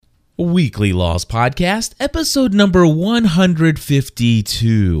Weekly Laws Podcast, episode number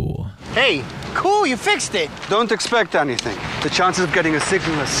 152. Hey, cool, you fixed it. Don't expect anything. The chances of getting a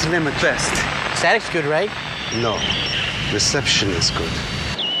signal are slim at best. Static's good, right? No. Reception is good.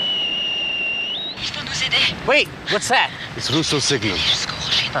 Wait, what's that? It's Russo signal.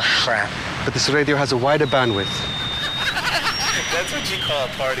 Oh, crap. But this radio has a wider bandwidth. That's what you call a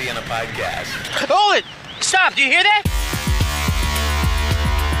party in a podcast. Hold it! Stop, do you hear that?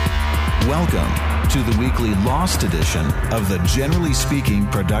 Welcome to the weekly Lost edition of the Generally Speaking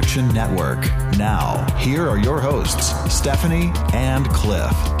Production Network. Now, here are your hosts, Stephanie and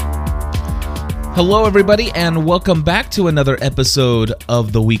Cliff. Hello, everybody, and welcome back to another episode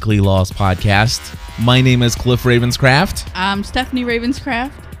of the Weekly Laws Podcast. My name is Cliff Ravenscraft. I'm Stephanie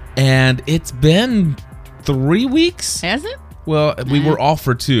Ravenscraft. And it's been 3 weeks? Has it? Well, we were off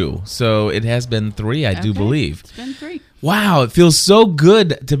for 2, so it has been 3, I do believe. It's been 3. Wow, it feels so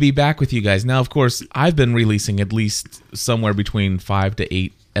good to be back with you guys. Now, of course, I've been releasing at least somewhere between 5 to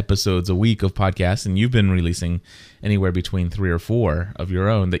 8 episodes a week of podcasts, and you've been releasing anywhere between 3 or 4 of your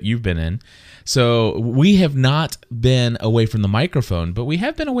own that you've been in. So we have not been away from the microphone, but we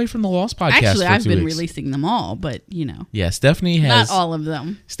have been away from the Lost Podcast. Actually, for I've 2 been weeks. releasing them all, but you know. Yeah, Stephanie has. Not all of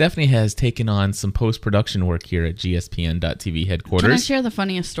them. Stephanie has taken on some post-production work here at GSPN.TV headquarters. Can I share the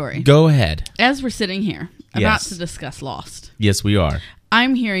funniest story? Go ahead. As we're sitting here, about Yes. to discuss Lost, Yes, we are.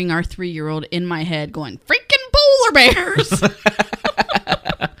 I'm hearing our 3-year-old in my head going, freaking polar bears!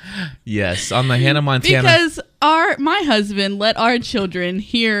 Yes, on the Hannah Montana. Because my husband let our children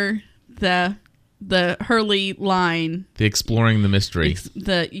hear the Hurley line. The Exploring the Mystery.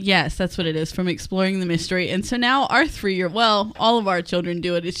 Yes, that's what it is, from Exploring the Mystery. And so now our 3-year, well, all of our children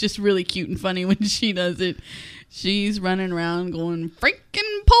do it. It's just really cute and funny when she does it. She's running around going,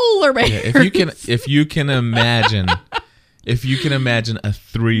 freaking polar bears. Yeah, if you can imagine a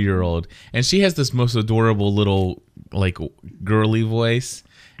 3-year-old, and she has this most adorable little like girly voice,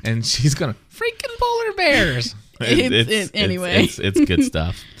 and she's gonna freaking polar bears. Anyway, it's good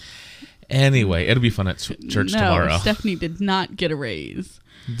stuff. Anyway, it'll be fun at church tomorrow. Stephanie did not get a raise.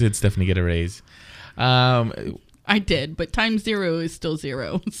 Did Stephanie get a raise? I did, but times 0 is still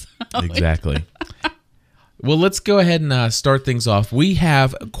 0. So Exactly. Well, let's go ahead and start things off. We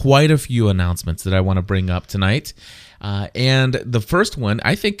have quite a few announcements that I want to bring up tonight. And the first one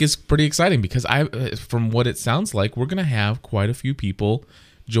I think is pretty exciting because from what it sounds like, we're going to have quite a few people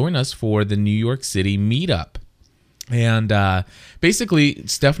join us for the New York City meetup. And basically,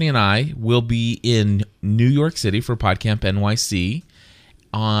 Stephanie and I will be in New York City for PodCamp NYC.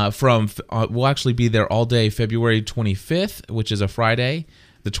 We'll actually be there all day, February 25th, which is a Friday,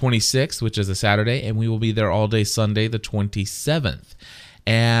 the 26th, which is a Saturday, and we will be there all day Sunday, the 27th.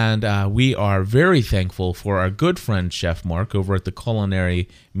 And we are very thankful for our good friend, Chef Mark, over at the Culinary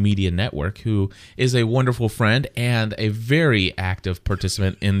Media Network, who is a wonderful friend and a very active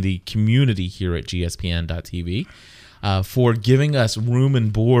participant in the community here at GSPN.TV. For giving us room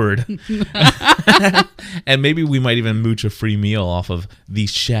and board. And maybe we might even mooch a free meal off of the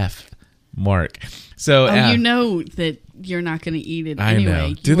Chef Mark. So you know that you're not going to eat it I anyway.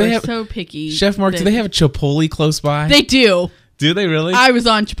 know. Do they have so picky. Chef Mark, do they have a Chipotle close by? They do. Do they really? I was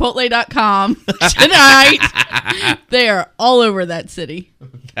on Chipotle.com tonight. They are all over that city.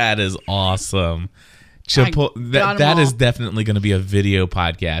 That is awesome. That is definitely going to be a video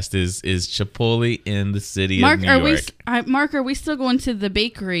podcast. Is Chipotle in the city of New York? Mark, are we still going to the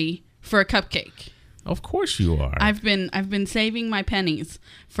bakery for a cupcake? Of course you are. I've been saving my pennies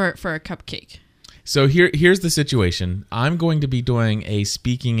for a cupcake. So here's the situation. I'm going to be doing a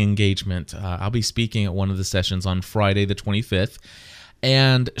speaking engagement. I'll be speaking at one of the sessions on Friday the 25th.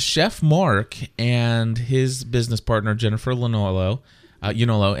 And Chef Mark and his business partner, Jennifer Unolo,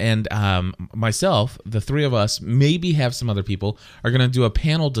 and myself, the 3 of us, maybe have some other people, are going to do a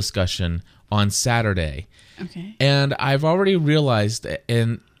panel discussion on Saturday. Okay. And I've already realized that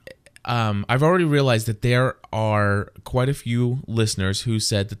there are quite a few listeners who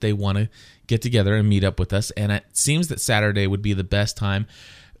said that they want to get together and meet up with us, and it seems that Saturday would be the best time.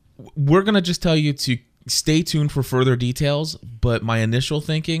 We're going to just tell you to stay tuned for further details, but my initial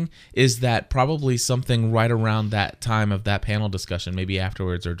thinking is that probably something right around that time of that panel discussion, maybe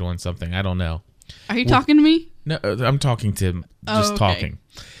afterwards or doing something. I don't know. Are you talking to me? No, I'm talking to just okay. talking.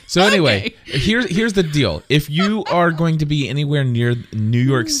 So anyway, here's the deal. If you are going to be anywhere near New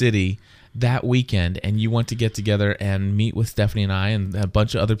York City that weekend and you want to get together and meet with Stephanie and I and a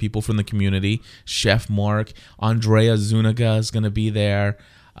bunch of other people from the community, Chef Mark, Andrea Zuniga is going to be there.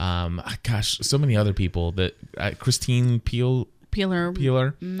 So many other people that Christine Peel Peeler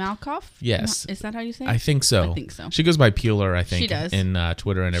Peeler. Malkoff? Yes. Is that how you say it? I think so. I think so. She goes by Peeler, I think. She does. In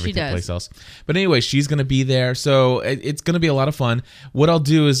Twitter and everything does. place else. But anyway, she's going to be there. So it's going to be a lot of fun. What I'll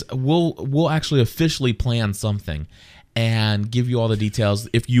do is we'll actually officially plan something and give you all the details.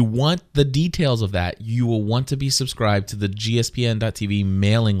 If you want the details of that, you will want to be subscribed to the gspn.tv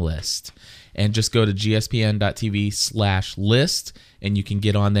mailing list. And just go to gspn.tv/list and you can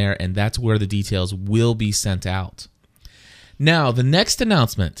get on there, and that's where the details will be sent out. Now, the next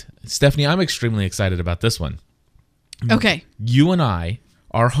announcement, Stephanie, I'm extremely excited about this one. Okay. You and I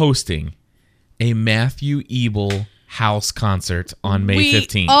are hosting a Matthew Ebel house concert on May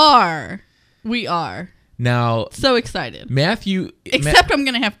 15th. We are. Now, So excited. Matthew... Except I'm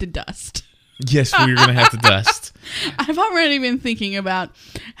going to have to dust. Yes, we're going to have to dust. I've already been thinking about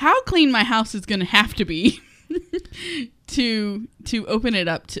how clean my house is going to have to be to open it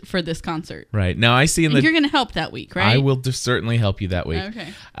up for this concert. Right. Now, I see in the... You're going to help that week, right? I will certainly help you that week. Okay.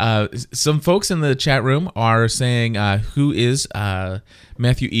 Some folks in the chat room are saying, who is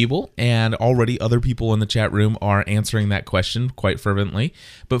Matthew Ebel? And already other people in the chat room are answering that question quite fervently.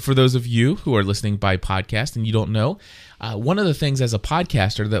 But for those of you who are listening by podcast and you don't know, one of the things as a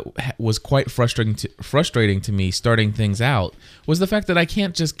podcaster that was quite frustrating to me starting things out was the fact that I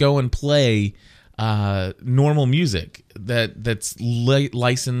can't just go and play normal music that's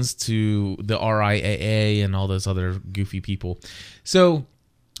licensed to the RIAA and all those other goofy people. So,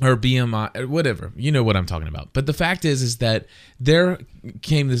 or BMI, whatever, you know what I'm talking about. But the fact is that there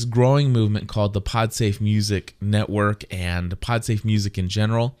came this growing movement called the PodSafe Music Network and PodSafe Music in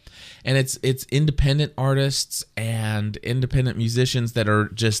general. And it's independent artists and independent musicians that are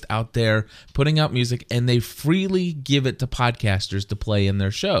just out there putting out music, and they freely give it to podcasters to play in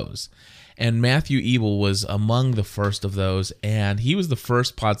their shows. And Matthew Ebel was among the first of those, and he was the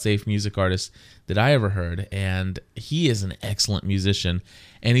first PodSafe music artist that I ever heard, and he is an excellent musician,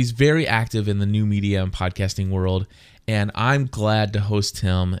 and he's very active in the new media and podcasting world, and I'm glad to host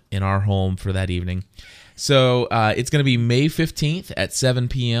him in our home for that evening. So it's going to be May 15th at 7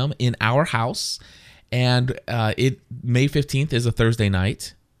 p.m. in our house, and May 15th is a Thursday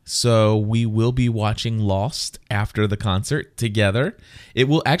night. So we will be watching Lost after the concert together.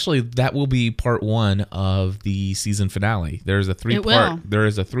 That will be part one of the season finale. There is a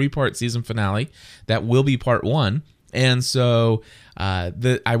three-part season finale that will be part one. And so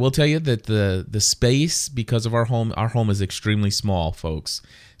I will tell you that the space, because of our home is extremely small, folks.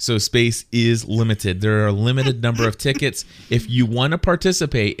 So space is limited. There are a limited number of tickets. If you want to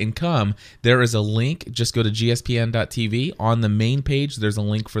participate and come, there is a link. Just go to gspn.tv. On the main page, there's a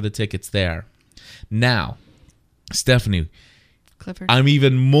link for the tickets there. Now, Stephanie, Clifford, I'm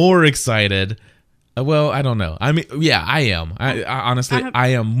even more excited. Well, I don't know. I am. I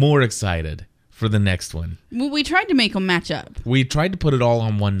am more excited for the next one. Well, we tried to make them match up. We tried to put it all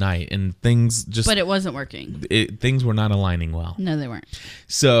on one night, and things just... But it wasn't working. Things were not aligning well. No, they weren't.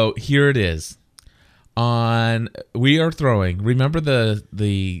 So here it is. We are throwing... Remember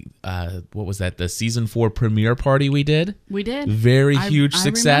the what was that? The season 4 premiere party we did? We did. Very huge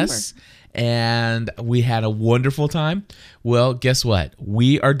success. And we had a wonderful time. Well, guess what?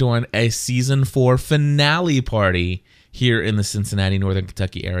 We are doing a season 4 finale party here in the Cincinnati, Northern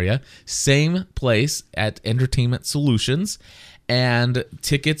Kentucky area. Same place at Entertainment Solutions. And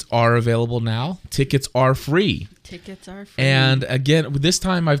tickets are available now. Tickets are free. And again, this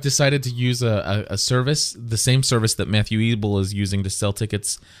time I've decided to use a service, the same service that Matthew Ebel is using to sell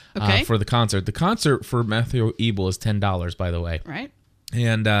tickets for the concert. The concert for Matthew Ebel is $10, by the way. Right.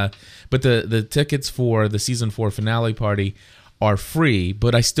 And but the tickets for the season 4 finale party are free,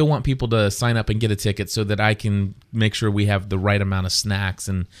 but I still want people to sign up and get a ticket so that I can make sure we have the right amount of snacks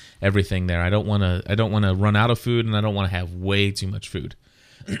and everything there. I don't want to run out of food, and I don't want to have way too much food.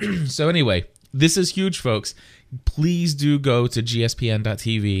 So anyway, this is huge, folks. Please do go to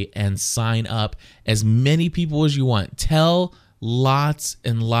gspn.tv and sign up as many people as you want. Tell lots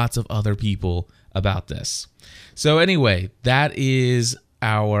and lots of other people about this. So anyway, that is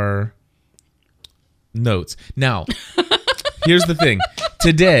our notes. Now, here's the thing.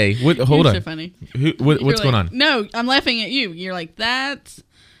 Today, hold on. So funny. What's going on? No, I'm laughing at you. You're like, that's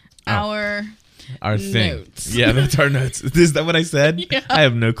our thing. Notes. Yeah, that's our notes. Is that what I said? Yeah. I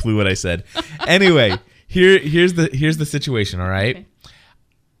have no clue what I said. Anyway, here's the situation, all right?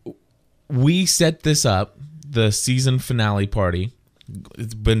 Okay. We set this up, the season finale party.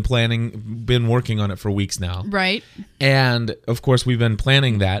 It's been working on it for weeks now. Right. And of course, we've been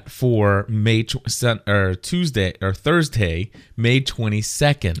planning that for Thursday, May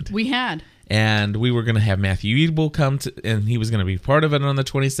 22nd. We had. and we were going to have Matthew Edel come to, and he was going to be part of it on the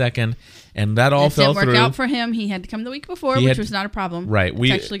 22nd, and that all fell through. It didn't work out for him. He had to come the week before, which was not a problem. Right.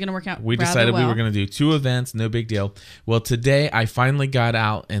 It's actually going to work out. We decided we were going to do 2 events, no big deal. Well, today I finally got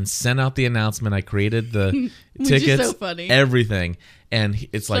out and sent out the announcement. I created the tickets, so funny. everything. And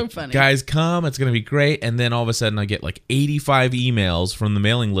it's So like, funny. guys, come. It's going to be great. And then all of a sudden I get like 85 emails from the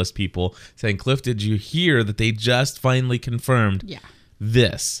mailing list people saying, Cliff, did you hear that they just finally confirmed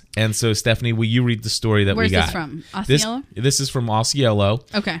this? And so, Stephanie, will you read the story that Where's we got? this from? Osceola? This is from Osceola.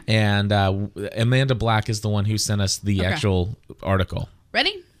 Okay. And Amanda Black is the one who sent us the actual article.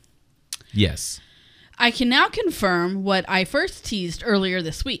 Ready? Yes. I can now confirm what I first teased earlier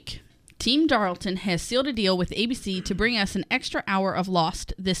this week. Team Darlington has sealed a deal with ABC to bring us an extra hour of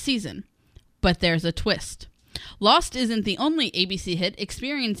Lost this season. But there's a twist. Lost isn't the only ABC hit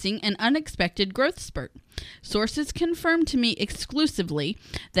experiencing an unexpected growth spurt. Sources confirmed to me exclusively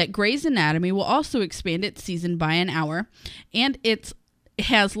that Grey's Anatomy will also expand its season by an hour, and it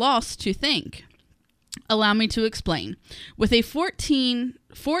has Lost to thank. Allow me to explain. With a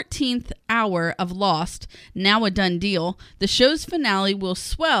 14th hour of Lost, now a done deal, the show's finale will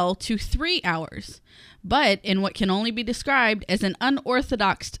swell to 3 hours. But in what can only be described as an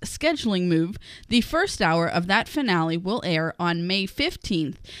unorthodox scheduling move, the first hour of that finale will air on May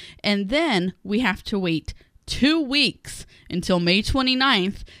 15th, and then we have to wait 2 weeks until May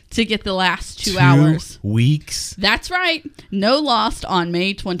 29th to get the last 2 hours. 2 weeks? That's right. No Lost on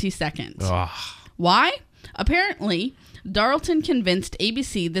May 22nd. Ugh. Why? Apparently, Darlington convinced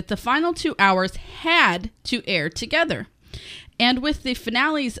ABC that the final 2 hours had to air together. And with the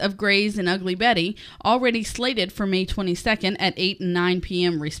finales of Grey's and Ugly Betty already slated for May 22nd at 8 and 9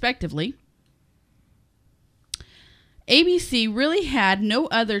 p.m. respectively, ABC really had no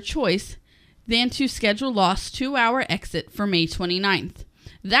other choice than to schedule Lost's 2-hour exit for May 29th.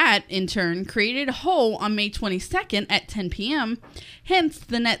 That, in turn, created a hole on May 22nd at 10 p.m., hence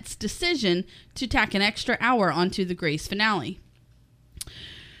the net's decision to tack an extra hour onto the Grey's finale.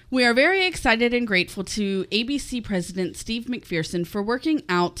 We are very excited and grateful to ABC President Steve McPherson for working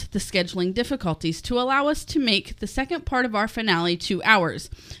out the scheduling difficulties to allow us to make the second part of our finale 2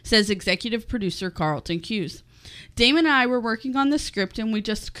 hours, says executive producer Carlton Cuse. Damon and I were working on the script and we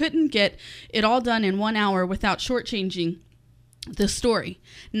just couldn't get it all done in 1 hour without shortchanging the story.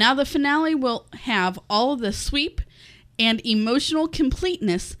 Now the finale will have all of the sweep and emotional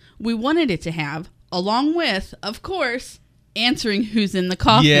completeness we wanted it to have, along with, of course, answering who's in the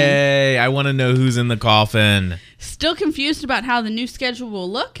coffin. Yay, I want to know who's in the coffin. Still confused about how the new schedule will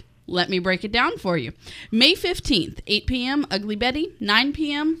look? Let me break it down for you. May 15th, 8 p.m., Ugly Betty. 9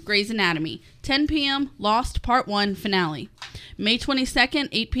 p.m., Grey's Anatomy. 10 p.m., Lost Part 1 finale. May 22nd,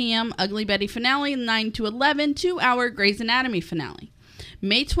 8 p.m., Ugly Betty finale. 9 to 11, 2-hour Grey's Anatomy finale.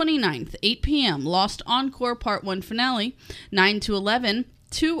 May 29th, 8 p.m., Lost Encore Part 1 finale. 9 to 11,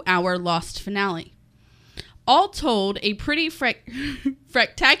 2-hour Lost finale. All told, a pretty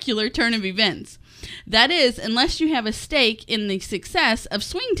fractacular turn of events. That is, unless you have a stake in the success of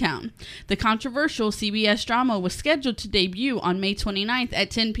Swingtown. The controversial CBS drama was scheduled to debut on May 29th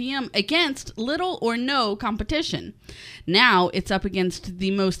at 10 p.m. against little or no competition. Now it's up against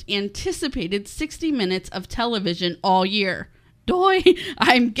the most anticipated 60 minutes of television all year. Doy,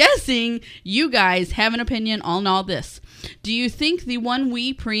 I'm guessing you guys have an opinion on all this. Do you think the 1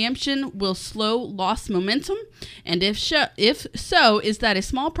 week preemption will slow Lost momentum? And if so, is that a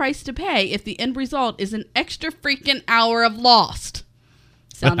small price to pay if the end result is an extra freaking hour of Lost?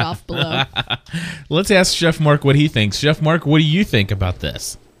 Sound off below. Let's ask Chef Mark what he thinks. Chef Mark, what do you think about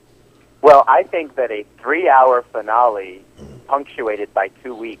this? Well, I think that a 3-hour finale punctuated by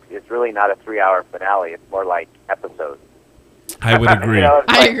 2 weeks is really not a 3-hour finale. It's more like episodes. I would agree. You know,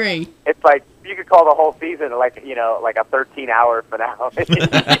 I agree. It's like you could call the whole season like a 13-hour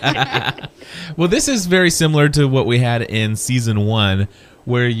finale. Well, this is very similar to what we had in season 1,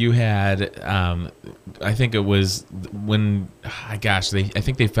 where you had, I think it was when, I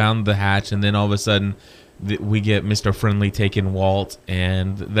think they found the hatch, and then all of a sudden we get Mr. Friendly taking Walt,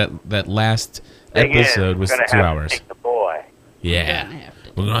 and that last episode was 2 hours. Take the boy. Yeah,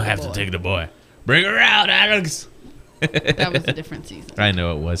 we're gonna have to take the boy. Bring her out, Alex. That was a different season. I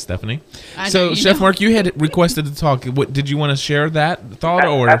know it was, Stephanie. So, Chef Mark, you had requested to talk. What did you want to share that thought,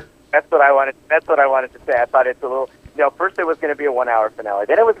 or? That's what I wanted. That's what I wanted to say. I thought it's a little. First it was going to be a 1-hour finale.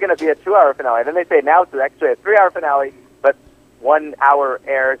 Then it was going to be a 2-hour finale. Then they say now it's actually a 3-hour finale, but 1 hour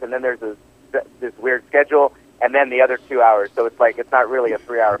airs, and then there's this weird schedule, and then the other 2 hours. So it's like it's not really a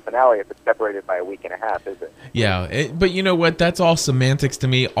 3-hour finale if it's separated by a week and a half, is it? Yeah, but you know what? That's all semantics to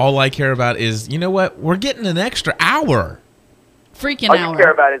me. All I care about is, you know what? We're getting an extra hour. Freaking All hour. you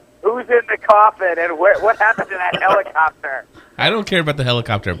care about is who's in the coffin and what happened to that helicopter? I don't care about the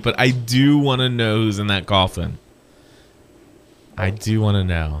helicopter, but I do want to know who's in that coffin. I do want to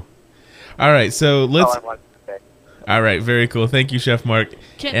know. All right, so let's. All I wanted to say. All right, very cool. Thank you, Chef Mark.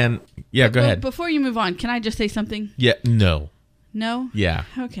 Go ahead. Before you move on, can I just say something? Yeah, no. No? Yeah.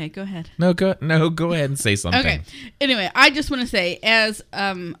 Okay, go ahead. No, go ahead and say something. Okay. Anyway, I just want to say, as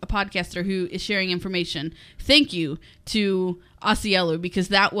a podcaster who is sharing information, thank you to Osceola, because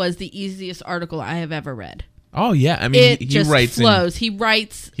that was the easiest article I have ever read. Oh, yeah. I mean, It just writes. flows. He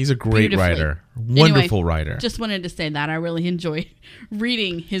writes. He's a great beautifully. writer. Wonderful writer. Just wanted to say that. I really enjoy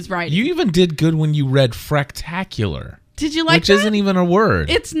reading his writing. You even did good when you read Fractacular. Did you like which that? isn't even a word.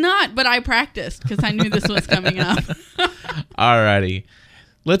 It's not, but I practiced because I knew this was coming up. Alrighty.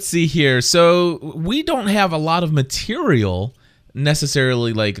 Let's see here. So we don't have a lot of material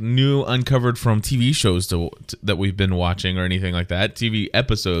necessarily like new uncovered from TV shows that we've been watching or anything like that. TV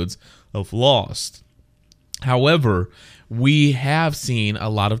episodes of Lost. However, we have seen a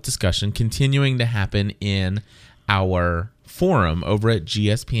lot of discussion continuing to happen in our forum over at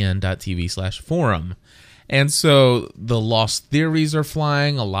gspn.tv/forum. And so the Lost theories are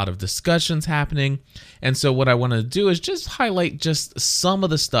flying, a lot of discussions happening. And so what I want to do is just highlight just some of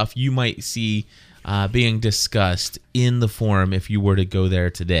the stuff you might see being discussed in the forum if you were to go there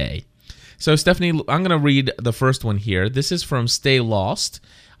today. So Stephanie, I'm going to read the first one here. This is from Stay Lost,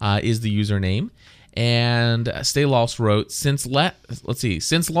 is the username. And Stay Lost wrote, since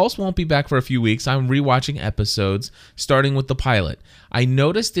Lost won't be back for a few weeks, I'm rewatching episodes, starting with the pilot. I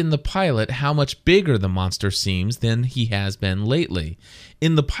noticed in the pilot how much bigger the monster seems than he has been lately.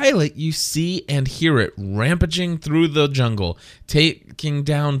 In the pilot, you see and hear it rampaging through the jungle, taking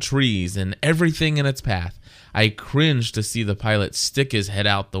down trees and everything in its path. I cringe to see the pilot stick his head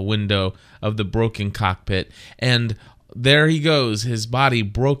out the window of the broken cockpit, and there he goes, his body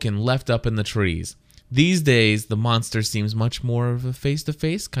broken, left up in the trees. These days, the monster seems much more of a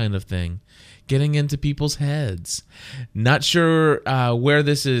face-to-face kind of thing, getting into people's heads. Not sure where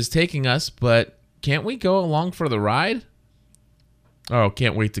this is taking us, but can't we go along for the ride? Oh,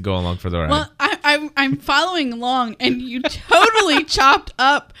 can't wait to go along for the ride. Well, I'm following along, and you totally chopped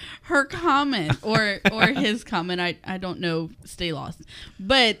up her comment or his comment. I don't know, Stay Lost.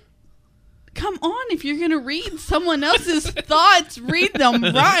 But come on, if you're going to read someone else's thoughts, read them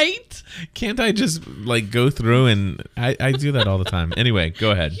right. Can't I just like go through and I do that all the time. Anyway,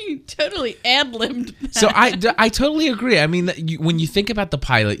 go ahead. You totally ad-libbed that. So I totally agree. I mean, when you think about the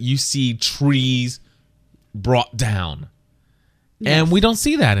pilot, you see trees brought down. Yes. And we don't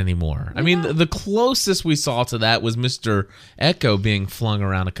see that anymore. I mean, the closest we saw to that was Mr. Echo being flung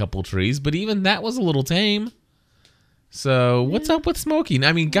around a couple trees, but even that was a little tame. So what's up with Smokey?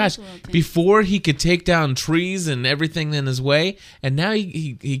 I mean, gosh, before he could take down trees and everything in his way, and now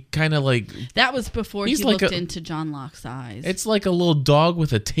he kind of like... That was before he like looked into John Locke's eyes. It's like a little dog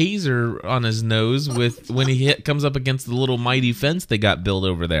with a taser on his nose when he comes up against the little mighty fence they got built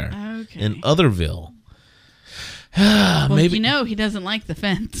over there in Otherville. Well, maybe he doesn't like the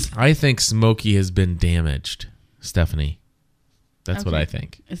fence. I think Smokey has been damaged, Stephanie. That's what I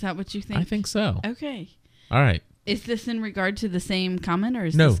think. Is that what you think? I think so. Okay. All right. Is this in regard to the same comment, or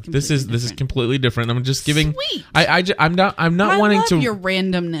is No, this is completely different. I'm just giving. Sweet. I'm not wanting love to. your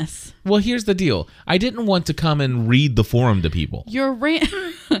randomness. Well, here's the deal. I didn't want to come and read the forum to people.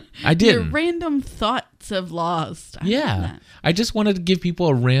 I didn't. Your random thoughts of Lost. I love that. I just wanted to give people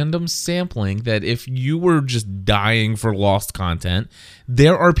a random sampling that if you were just dying for Lost content,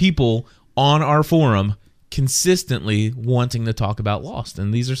 there are people on our forum consistently wanting to talk about Lost,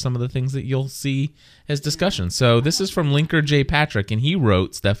 and these are some of the things that you'll see as discussion. So this is from Linker J. Patrick, and he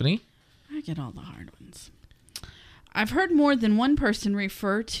wrote, Stephanie, I get all the hard ones. I've heard more than one person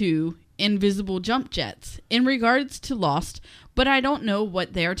refer to invisible jump jets in regards to Lost, but I don't know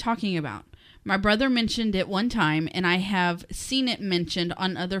what they are talking about. My brother mentioned it one time, and I have seen it mentioned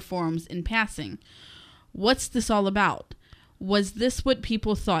on other forums in passing. What's this all about? Was this what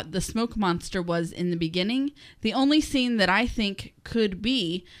people thought the smoke monster was in the beginning? The only scene that I think could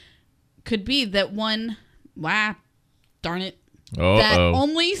be that one... Wow, darn it. That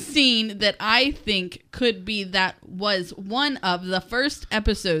only scene that I think could be that was one of the first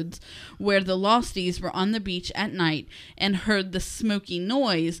episodes where the Losties were on the beach at night and heard the smoky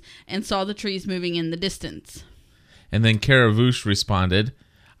noise and saw the trees moving in the distance. And then Caravouche responded,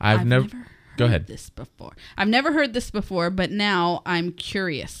 I've never Go ahead. This before. I've never heard this before, but now I'm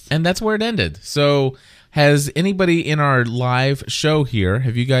curious. And that's where it ended. So has anybody in our live show here,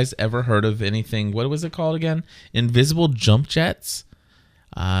 have you guys ever heard of anything, what was it called again? Invisible jump jets?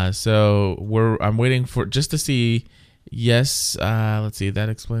 I'm waiting for just to see Yes. Let's see. That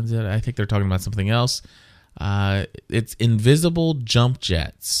explains it. I think they're talking about something else. It's invisible jump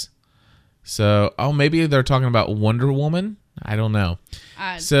jets. So, maybe they're talking about Wonder Woman. I don't know.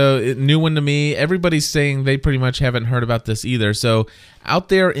 New one to me. Everybody's saying they pretty much haven't heard about this either. So, out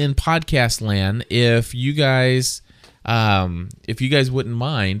there in podcast land, if you guys wouldn't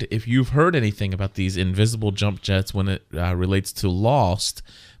mind, if you've heard anything about these invisible jump jets when it relates to Lost,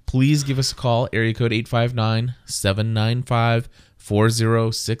 please give us a call. Area code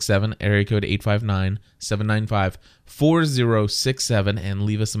 859-795-4067. Area code 859-795-4067, and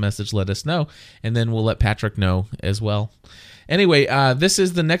leave us a message. Let us know, and then we'll let Patrick know as well. Anyway, this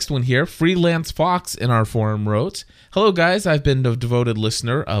is the next one here. Freelance Fox in our forum wrote, "Hello guys, I've been a devoted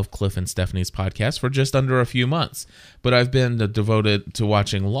listener of Cliff and Stephanie's podcast for just under a few months, but I've been devoted to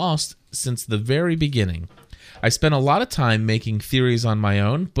watching Lost since the very beginning. I spent a lot of time making theories on my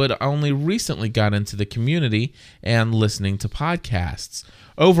own, but only recently got into the community and listening to podcasts.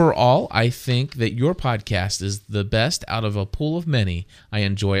 Overall, I think that your podcast is the best out of a pool of many. I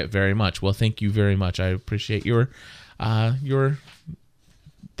enjoy it very much." Well, thank you very much. I appreciate your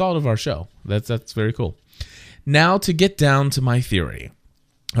thought of our show. That's very cool. Now to get down to my theory.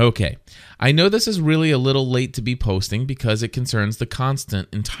 Okay, I know this is really a little late to be posting because it concerns the Constant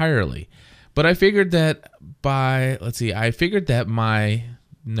entirely, but I figured that by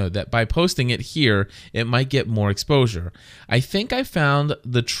posting it here, it might get more exposure. I think I found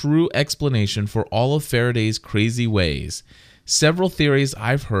the true explanation for all of Faraday's crazy ways. Several theories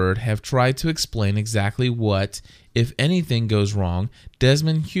I've heard have tried to explain exactly what, if anything goes wrong,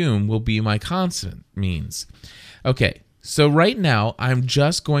 Desmond Hume will be my constant means. Okay, so right now I'm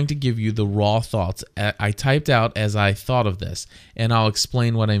just going to give you the raw thoughts I typed out as I thought of this, and I'll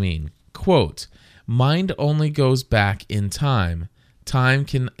explain what I mean. Quote, "Mind only goes back in time. Time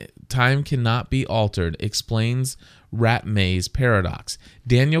cannot be altered, explains Rat Maze paradox.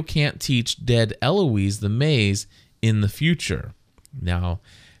 Daniel can't teach dead Eloise the maze in the future." Now,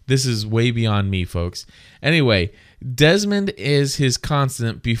 this is way beyond me, folks. Anyway, Desmond is his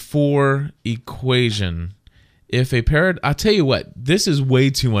constant before equation. If a I'll tell you what, this is way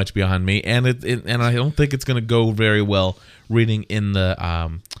too much beyond me, and I don't think it's going to go very well reading in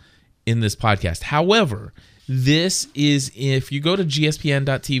the in this podcast. However, this is, if you go to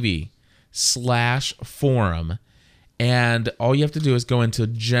gspn.tv/forum, and all you have to do is go into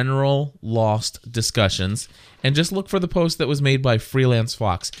general Lost discussions and just look for the post that was made by Freelance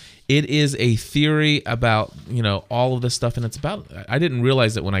Fox. It is a theory about, all of this stuff, and it's about, I didn't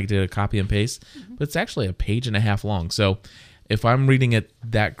realize it when I did a copy and paste, but it's actually a page and a half long. So if I'm reading it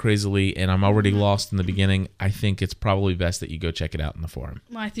that crazily and I'm already lost in the beginning, I think it's probably best that you go check it out in the forum.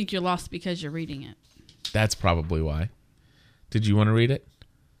 Well, I think you're lost because you're reading it. That's probably why. Did you want to read it?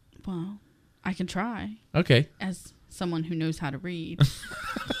 Well, I can try. Okay. As someone who knows how to read.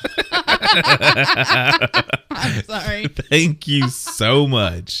 I'm sorry. Thank you so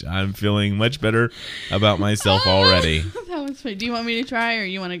much. I'm feeling much better about myself already. That was funny. Do you want me to try or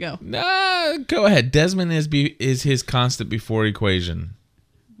you want to go? Nah, go ahead. Desmond is his constant before equation.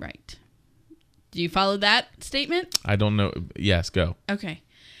 Right. Do you follow that statement? I don't know. Yes, go. Okay.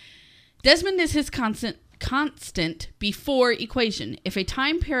 Desmond is his constant before equation. If a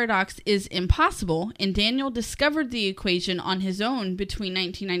time paradox is impossible, and Daniel discovered the equation on his own between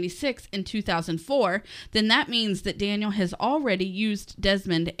 1996 and 2004, then that means that Daniel has already used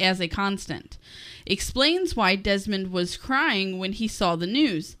Desmond as a constant. Explains why Desmond was crying when he saw the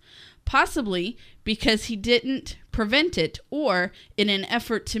news. Possibly because he didn't prevent it, or in an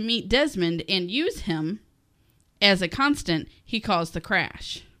effort to meet Desmond and use him as a constant, he caused the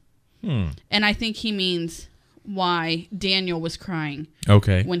crash. And I think he means why Daniel was crying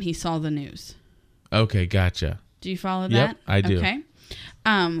when he saw the news. Okay, gotcha. Do you follow that? Yep, I do. Okay.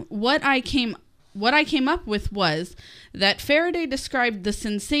 What I came up with was that Faraday described the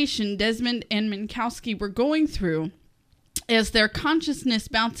sensation Desmond and Minkowski were going through as their consciousness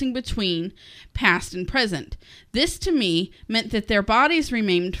bouncing between past and present. This, to me, meant that their bodies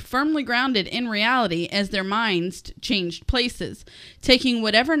remained firmly grounded in reality as their minds changed places, taking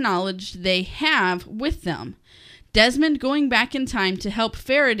whatever knowledge they have with them. Desmond going back in time to help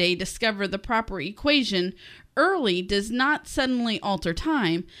Faraday discover the proper equation early does not suddenly alter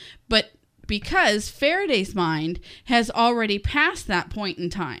time, but because Faraday's mind has already passed that point in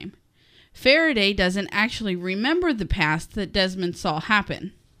time. Faraday doesn't actually remember the past that Desmond saw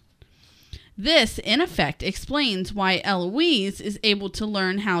happen. This, in effect, explains why Eloise is able to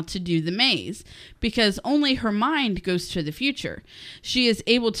learn how to do the maze, because only her mind goes to the future. She is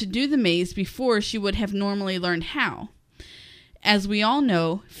able to do the maze before she would have normally learned how. As we all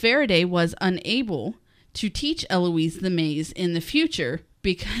know, Faraday was unable to teach Eloise the maze in the future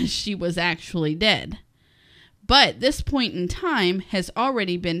because she was actually dead. But this point in time has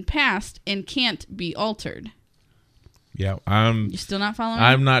already been passed and can't be altered. Yeah, You're still not following me?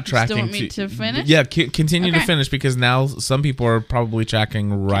 I'm not tracking. You still want me to finish? Yeah, continue to Okay. finish because now some people are probably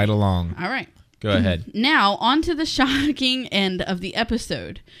tracking right along. All right. Go ahead. Now, on to the shocking end of the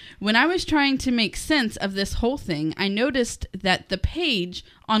episode. When I was trying to make sense of this whole thing, I noticed that the page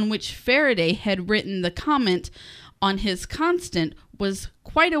on which Faraday had written the comment on his constant was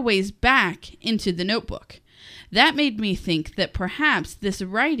quite a ways back into the notebook. That made me think that perhaps this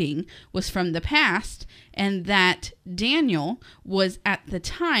writing was from the past and that Daniel was at the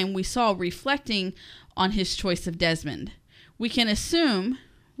time we saw reflecting on his choice of Desmond. We can assume...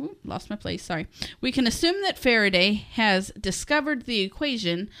 lost my place, sorry. We can assume that Faraday has discovered the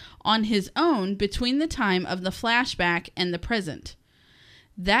equation on his own between the time of the flashback and the present.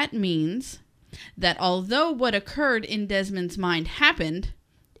 That means that although what occurred in Desmond's mind happened,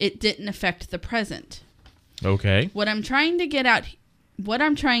 it didn't affect the present. Okay. What I'm trying to get at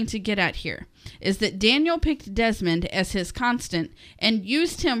here is that Daniel picked Desmond as his constant and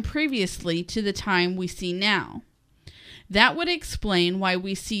used him previously to the time we see now. That would explain why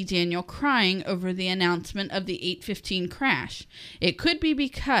we see Daniel crying over the announcement of the 8:15 crash. It could be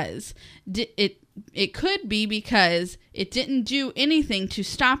because it didn't do anything to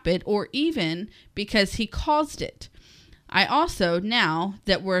stop it, or even because he caused it. I also, now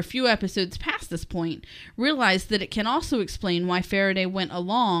that we're a few episodes past this point, realize that it can also explain why Faraday went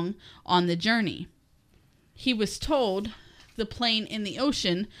along on the journey. He was told the plane in the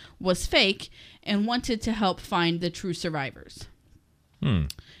ocean was fake and wanted to help find the true survivors.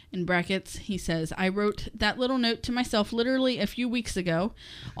 In brackets, he says, I wrote that little note to myself literally a few weeks ago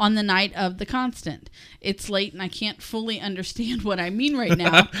on the night of the constant. It's late and I can't fully understand what I mean right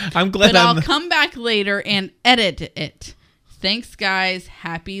now. I'm glad but I'll come back later and edit it. Thanks, guys.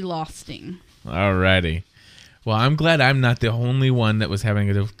 Happy losting. Alrighty. Well, I'm glad I'm not the only one that was having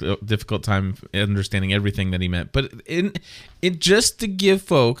a difficult time understanding everything that he meant. But it just to give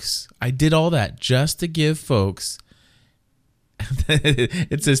folks, I did all that just to give folks.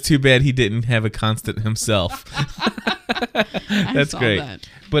 It says, too bad he didn't have a constant himself. That's great. That.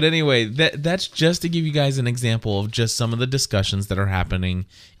 But anyway, that's just to give you guys an example of just some of the discussions that are happening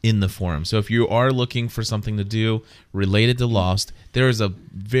in the forum. So if you are looking for something to do related to Lost, there is a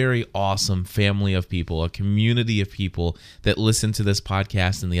very awesome family of people, a community of people that listen to this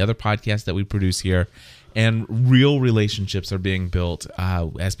podcast and the other podcasts that we produce here, and real relationships are being built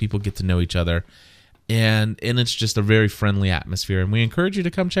as people get to know each other. And it's just a very friendly atmosphere. And we encourage you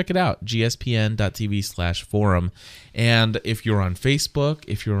to come check it out, gspn.tv/forum. And if you're on Facebook,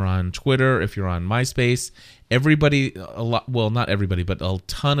 if you're on Twitter, if you're on MySpace, everybody, not everybody, but a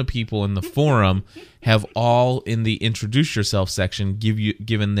ton of people in the forum have all in the introduce yourself section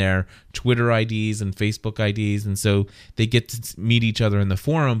given their Twitter IDs and Facebook IDs. And so they get to meet each other in the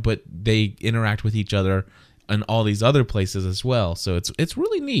forum, but they interact with each other and all these other places as well. So it's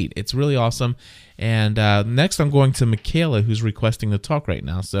really neat. It's really awesome. And next I'm going to Michaela, who's requesting to talk right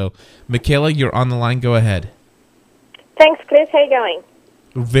now. So Michaela, you're on the line. Go ahead. Thanks, Chris. How you going?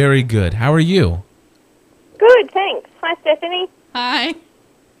 Very good. How are you? Good, thanks. Hi, Stephanie. Hi.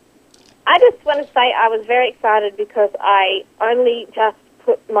 I just want to say I was very excited because I only just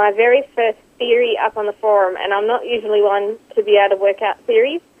put my very first theory up on the forum, and I'm not usually one to be able to work out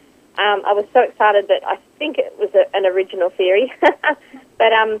theories. I was so excited that I think it was an original theory.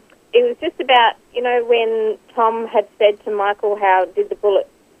 But it was just about, when Tom had said to Michael, how did the bullet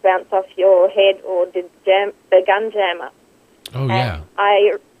bounce off your head or did the gun jam up? Oh, yeah.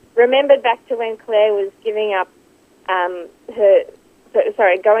 I remembered back to when Claire was giving up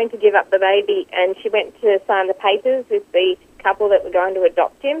going to give up the baby, and she went to sign the papers with the couple that were going to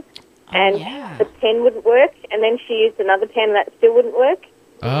adopt him, and the pen wouldn't work, and then she used another pen that still wouldn't work.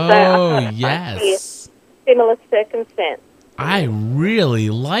 Oh, yes. Similar circumstance. I really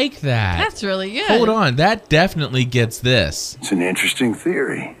like that. That's really good. Hold on. That definitely gets this. It's an interesting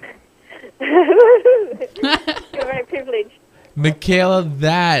theory. You're very privileged. Michaela,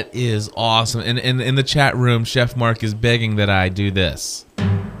 that is awesome. And in the chat room, Chef Mark is begging that I do this.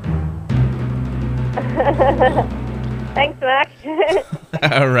 Thanks, Mark.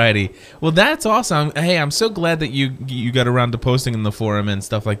 Alrighty. Well, that's awesome. Hey, I'm so glad that you got around to posting in the forum and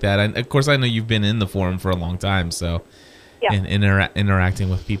stuff like that. And of course, I know you've been in the forum for a long time, so and interacting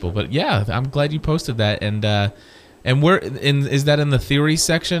with people. But yeah, I'm glad you posted that. And where is that in the theory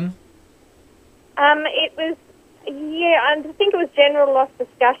section? It was, I think it was general lost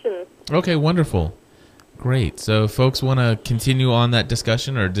discussions. Okay, wonderful. Great. So if folks want to continue on that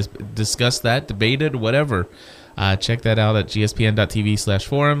discussion or discuss that, debate it, whatever, check that out at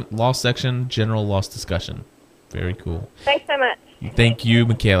gspn.tv/forum, Lost section, general Lost discussion. Very cool. Thanks so much. Thank you,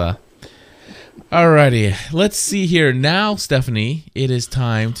 Michaela. Alrighty, let's see here. Now, Stephanie, it is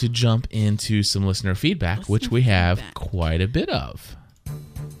time to jump into some listener feedback, which we have quite a bit of.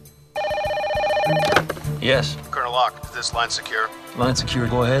 Yes. Colonel Locke, is this line secure? Line secure.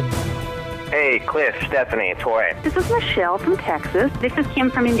 Go ahead. Hey, Cliff, Stephanie, Toy. This is Michelle from Texas. This is Kim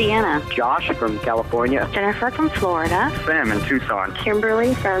from Indiana. Josh from California. Jennifer from Florida. Sam in Tucson.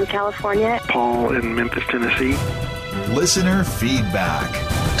 Kimberly from California. Paul in Memphis, Tennessee. Listener feedback.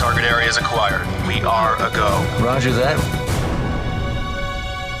 Target area is acquired. We are a go. Roger that.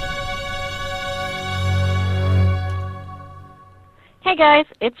 Hey guys,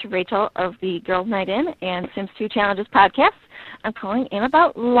 it's Rachel of the Girls Night In and Sims 2 Challenges podcast. I'm calling in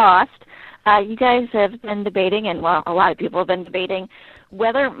about Lost. You guys have been debating, and well, a lot of people have been debating,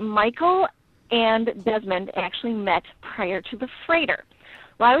 whether Michael and Desmond actually met prior to the freighter.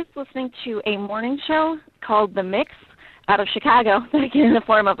 Well, I was listening to a morning show called The Mix out of Chicago, back in the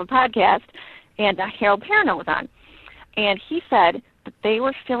form of a podcast, and Harold Perrineau was on. And he said that they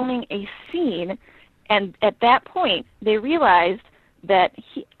were filming a scene, and at that point, they realized that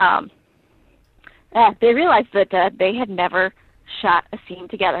they had never shot a scene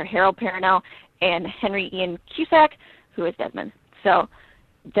together, Harold Perrineau and Henry Ian Cusack, who is Desmond. So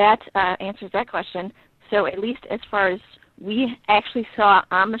that answers that question. So at least as far as we actually saw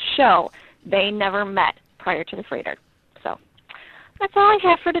on the show, they never met prior to the freighter. So that's all I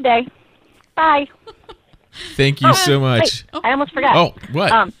have for today. Bye. Thank you so much. Wait, I almost forgot. Oh,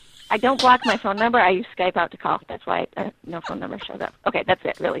 what? I don't block my phone number. I use Skype out to call. That's why no phone number shows up. Okay, that's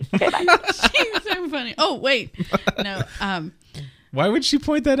it, really. Okay, bye. She's so funny. Oh, wait. No. Why would she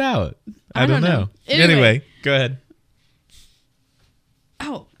point that out? I don't know. Anyway, go ahead.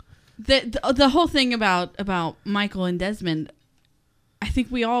 Oh, the whole thing about Michael and Desmond, I think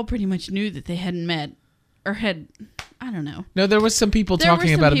we all pretty much knew that they hadn't met or had, I don't know. No, there was some people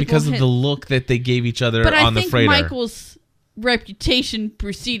talking about it because of the look that they gave each other on the freighter. But I think Michael's reputation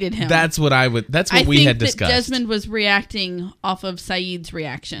preceded him. That's what we had discussed. That Desmond was reacting off of Saeed's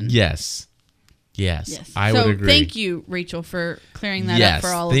reaction. Yes. I would agree. Thank you, Rachel, for clearing that up for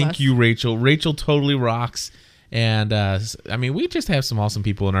all of us. Thank you, Rachel. Rachel totally rocks. And, we just have some awesome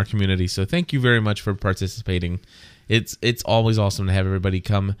people in our community, so thank you very much for participating. It's always awesome to have everybody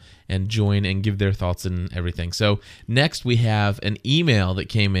come and join and give their thoughts and everything. So next we have an email that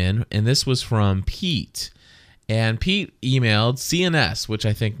came in, and this was from Pete. And Pete emailed CNS, which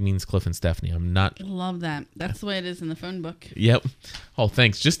I think means Cliff and Stephanie. I love that. That's the way it is in the phone book. Yep. Oh,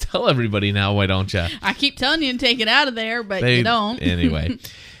 thanks. Just tell everybody now, why don't you? I keep telling you to take it out of there, but you don't.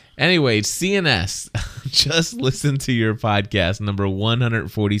 Anyway, CNS, just listen to your podcast, number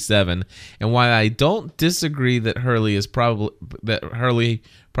 147. And while I don't disagree that Hurley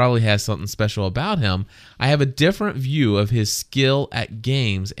probably has something special about him, I have a different view of his skill at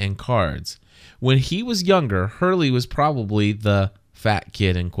games and cards. When he was younger, Hurley was probably the fat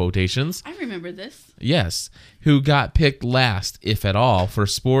kid in quotations. I remember this. Yes, who got picked last, if at all, for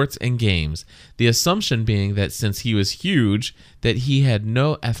sports and games. The assumption being that since he was huge, that he had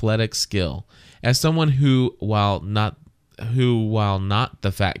no athletic skill. As someone who, while not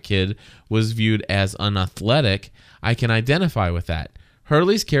the fat kid, was viewed as unathletic, I can identify with that.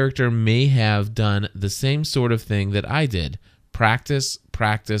 Hurley's character may have done the same sort of thing that I did. Practice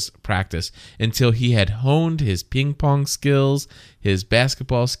until he had honed his ping pong skills, his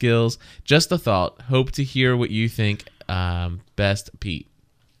basketball skills. Just a thought. Hope to hear what you think. Best, Pete.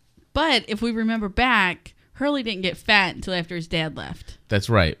 But if we remember back, Hurley didn't get fat until after his dad left. That's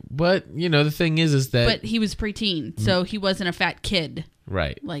right. But, the thing is that... But he was preteen, so he wasn't a fat kid.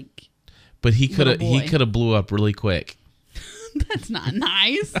 Right. But he could have blew up really quick. That's not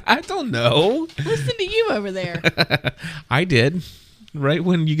nice. I don't know. Listen to you over there. I did. Right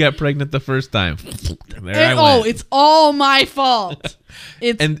when you got pregnant the first time. I went. It's all my fault.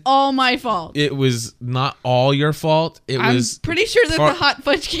 All my fault. It was not all your fault. I'm pretty sure that the hot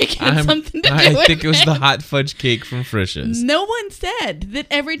fudge cake had something to do with it. I think it was the hot fudge cake from Frisch's. No one said that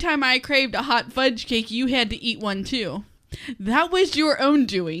every time I craved a hot fudge cake, you had to eat one too. That was your own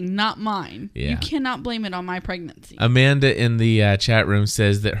doing, not mine. Yeah. You cannot blame it on my pregnancy. Amanda in the chat room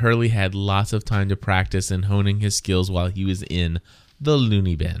says that Hurley had lots of time to practice and honing his skills while he was in the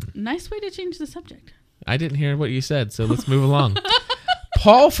loony bin. Nice way to change the subject. I didn't hear what you said, so let's move along.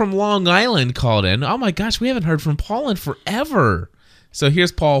 Paul from Long Island called in. Oh my gosh, we haven't heard from Paul in forever. So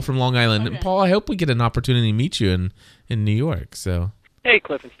here's Paul from Long Island. Okay. Paul, I hope we get an opportunity to meet you in New York. So. Hey,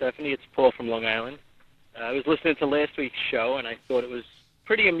 Cliff and Stephanie. It's Paul from Long Island. I was listening to last week's show, and I thought it was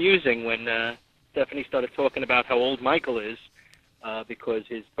pretty amusing when Stephanie started talking about how old Michael is, because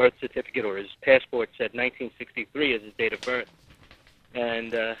his birth certificate or his passport said 1963 as his date of birth.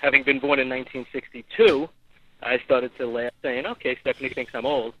 And having been born in 1962, I started to laugh, saying, okay, Stephanie thinks I'm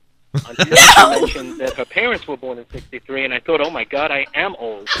old. Until she mentioned that her parents were born in 63, and I thought, oh my God, I am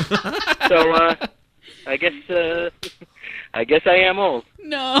old. So I guess I am old.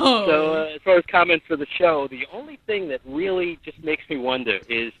 No. So as far as comments for the show, the only thing that really just makes me wonder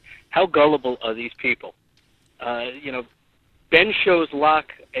is how gullible are these people? Ben shows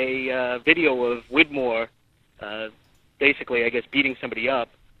Locke a video of Widmore, basically, I guess, beating somebody up,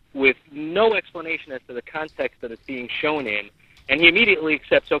 with no explanation as to the context that it's being shown in, and he immediately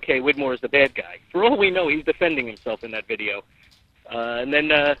accepts, okay, Widmore is the bad guy. For all we know, he's defending himself in that video. And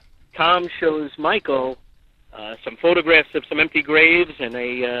then Tom shows Michael some photographs of some empty graves and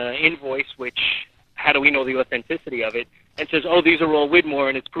a invoice, which, how do we know the authenticity of it, and says, oh, these are all Widmore,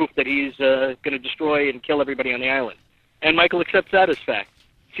 and it's proof that he's going to destroy and kill everybody on the island. And Michael accepts that as fact.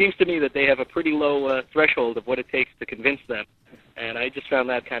 Seems to me that they have a pretty low threshold of what it takes to convince them, and I just found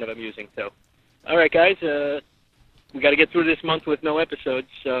that kind of amusing. So, all right, guys, we got to get through this month with no episodes,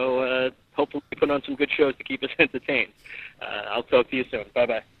 so hopefully we put on some good shows to keep us entertained. I'll talk to you soon.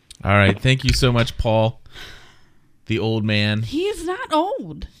 Bye-bye. All right. Thank you so much, Paul, the old man. He is not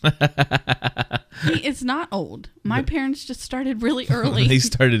old. He is not old. My parents just started really early. They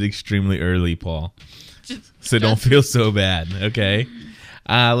started extremely early, Paul. So don't feel so bad, okay?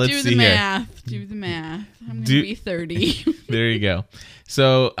 Let's see here. Do the math. I'm going to be 30. There you go.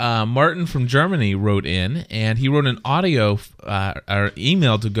 So Martin from Germany wrote in, and he wrote an audio or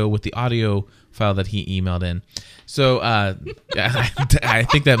email to go with the audio file that he emailed in. So I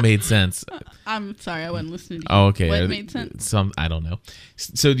think that made sense. I'm sorry, I wasn't listening to you. Oh, okay. What made sense? I don't know.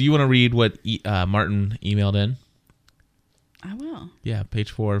 So do you want to read what Martin emailed in? I will. Yeah,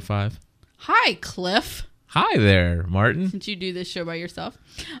 page 4 or 5. Hi, Cliff. Hi there, Martin. Since you do this show by yourself.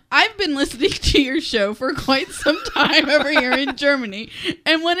 I've been listening to your show for quite some time over here in Germany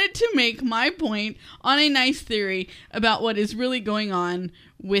and wanted to make my point on a nice theory about what is really going on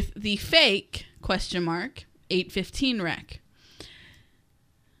with the fake, 815 wreck.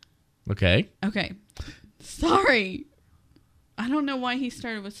 Okay. Sorry. I don't know why he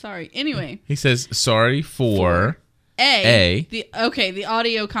started with sorry. Anyway. He says sorry for the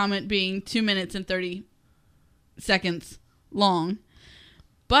audio comment being 2 minutes and 30 seconds long,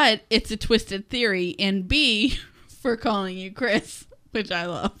 but it's a twisted theory, and B, for calling you Chris, which I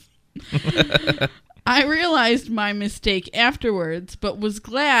love. I realized my mistake afterwards, but was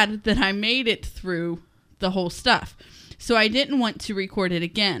glad that I made it through the whole stuff, so I didn't want to record it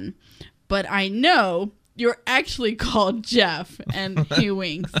again. But I know you're actually called Jeff, and he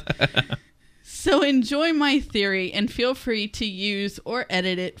winks. So enjoy my theory and feel free to use or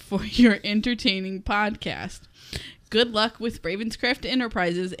edit it for your entertaining podcast. Good luck with Ravenscraft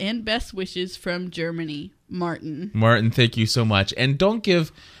Enterprises and best wishes from Germany, Martin. Martin, thank you so much. And don't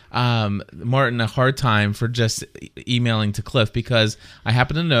give Martin a hard time for just emailing to Cliff, because I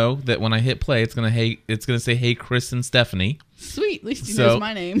happen to know that when I hit play, it's gonna say, "Hey, Chris and Stephanie." Sweet, at least he knows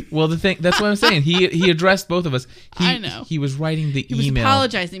my name. Well, that's what I'm saying. He addressed both of us. I know. He was writing the email. He was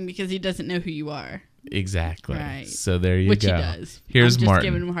apologizing because he doesn't know who you are. Exactly. Right. So there you Which go. Which he does. Here's I'm just Martin.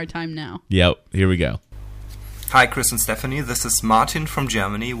 giving him a hard time now. Yep. Here we go. Hi, Chris and Stephanie. This is Martin from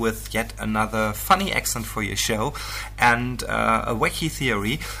Germany with yet another funny accent for your show and a wacky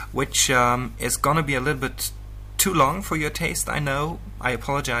theory, which is going to be a little bit too long for your taste, I know. I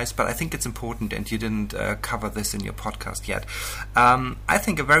apologize, but I think it's important, and you didn't cover this in your podcast yet. I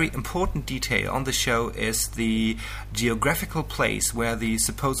think a very important detail on the show is the geographical place where the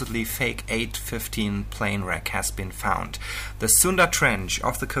supposedly fake 815 plane wreck has been found. The Sunda Trench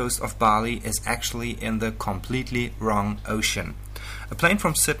off the coast of Bali is actually in the completely wrong ocean. A plane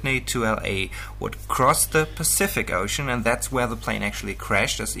from Sydney to LA would cross the Pacific Ocean, and that's where the plane actually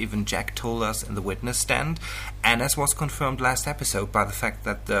crashed, as even Jack told us in the witness stand, and as was confirmed last episode by the fact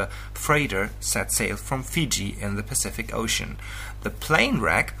that the freighter set sail from Fiji in the Pacific Ocean. The plane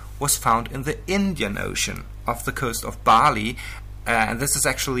wreck was found in the Indian Ocean off the coast of Bali, and this is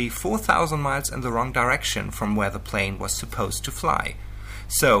actually 4,000 miles in the wrong direction from where the plane was supposed to fly.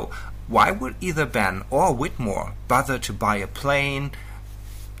 So, why would either Ben or Widmore bother to buy a plane,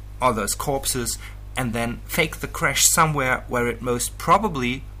 all those corpses, and then fake the crash somewhere where it most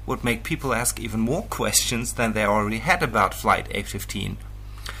probably would make people ask even more questions than they already had about Flight 815?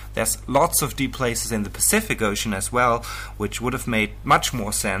 There's lots of deep places in the Pacific Ocean as well, which would have made much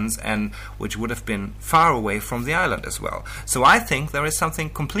more sense and which would have been far away from the island as well. So I think there is something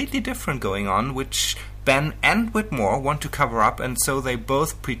completely different going on, which Ben and Whitmore want to cover up, and so they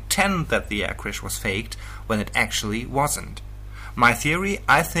both pretend that the air crash was faked when it actually wasn't. My theory,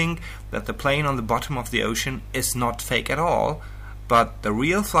 I think that the plane on the bottom of the ocean is not fake at all, but the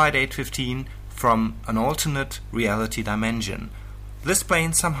real Flight 815 from an alternate reality dimension. This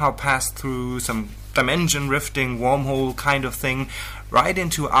plane somehow passed through some dimension rifting wormhole kind of thing right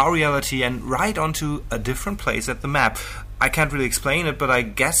into our reality and right onto a different place at the map. I can't really explain it, but I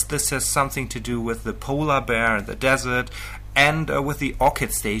guess this has something to do with the polar bear in the desert and with the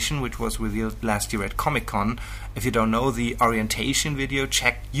Orchid Station, which was revealed last year at Comic-Con. If you don't know the orientation video,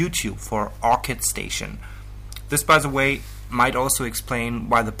 check YouTube for Orchid Station. This, by the way, might also explain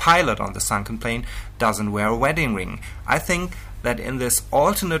why the pilot on the sunken plane doesn't wear a wedding ring. I think that in this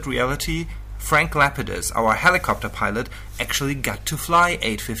alternate reality, Frank Lapidus, our helicopter pilot, actually got to fly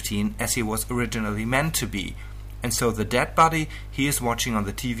 815 as he was originally meant to be. And so the dead body he is watching on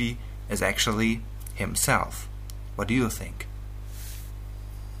the TV is actually himself. What do you think?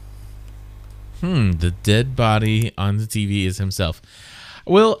 The dead body on the TV is himself.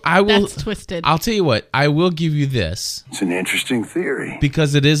 Well, I will. That's twisted. I'll tell you what. I will give you this. It's an interesting theory.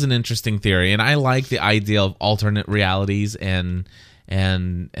 Because it is an interesting theory, and I like the idea of alternate realities and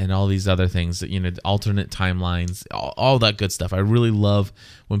all these other things. You know, alternate timelines, all that good stuff. I really love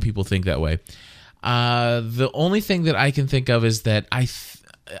when people think that way. The only thing that I can think of is that I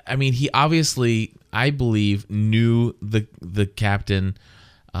mean, he obviously, I believe, knew the captain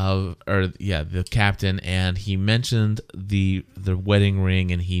the captain, and he mentioned the wedding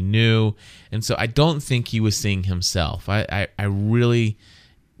ring, and he knew, and so I don't think he was seeing himself. I really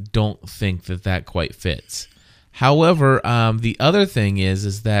don't think that quite fits. However, the other thing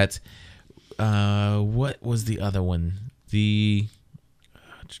is that what was the other one?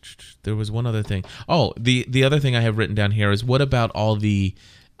 There was one other thing. Oh, the other thing I have written down here is, what about all the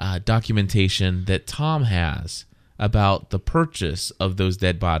documentation that Tom has about the purchase of those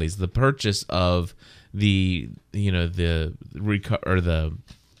dead bodies, the purchase of the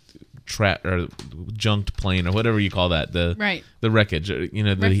junked plane or whatever you call that, the wreckage,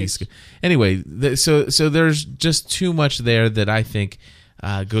 that he's anyway. So there's just too much there that I think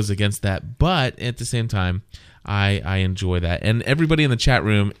goes against that, but at the same time, I enjoy that. And everybody in the chat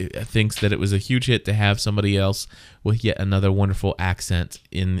room thinks that it was a huge hit to have somebody else with yet another wonderful accent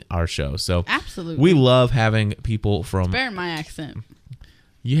in our show. So absolutely, we love having people from... Bear my accent.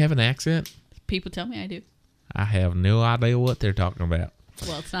 You have an accent? People tell me I do. I have no idea what they're talking about.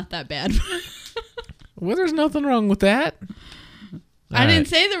 Well, it's not that bad. Well, there's nothing wrong with that. I didn't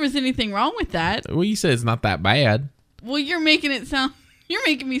say there was anything wrong with that. Well, you said it's not that bad. Well, you're making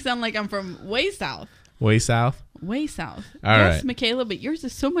me sound like I'm from way south. Way south? Way south. All yes, right. Michaela, but yours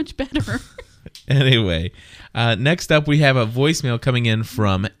is so much better. Anyway, next up we have a voicemail coming in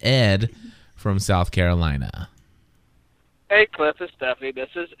from Ed from South Carolina. Hey, Cliff, it's Stephanie. This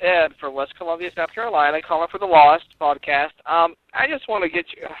is Ed from West Columbia, South Carolina, calling for the Lost podcast. I just want to get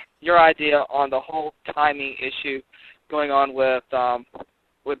your idea on the whole timing issue going on with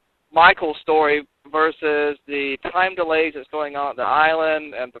Michael's story versus the time delays that's going on at the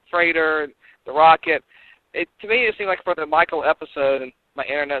island and the freighter, the rocket. To me, it seemed like for the Michael episode, and my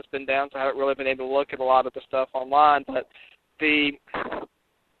internet's been down, so I haven't really been able to look at a lot of the stuff online, but to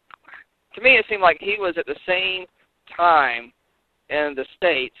me, it seemed like he was at the same time in the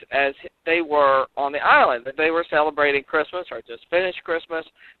States as they were on the island. That they were celebrating Christmas or just finished Christmas,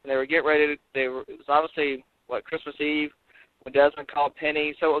 and they were getting ready it was obviously, Christmas Eve when Desmond called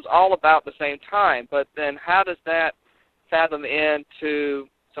Penny, so it was all about the same time. But then how does that fathom into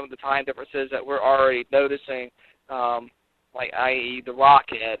some of the time differences that we're already noticing, i.e. the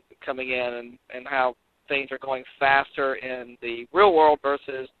rocket coming in and how things are going faster in the real world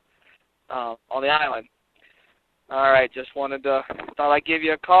versus on the island? All right, just thought I'd give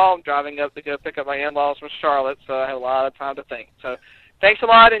you a call. I'm driving up to go pick up my in-laws from Charlotte, so I have a lot of time to think. So thanks a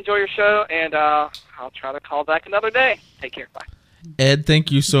lot. Enjoy your show, and I'll try to call back another day. Take care. Bye. Ed,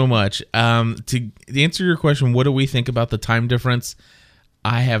 thank you so much. To answer your question, what do we think about the time difference?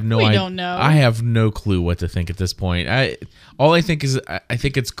 I have no idea. We don't know. I have no clue what to think at this point. All I think is I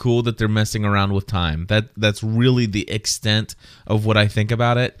think it's cool that they're messing around with time. That's really the extent of what I think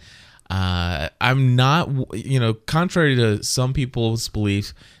about it. I'm not, contrary to some people's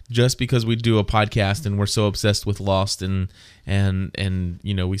beliefs, just because we do a podcast and we're so obsessed with Lost and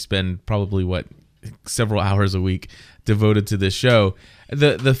we spend probably several hours a week devoted to this show.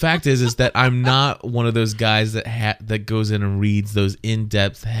 The fact is that I'm not one of those guys that goes in and reads those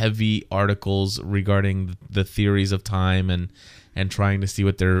in-depth, heavy articles regarding the theories of time and trying to see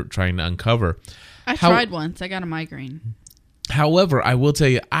what they're trying to uncover. I tried once. I got a migraine. However, I will tell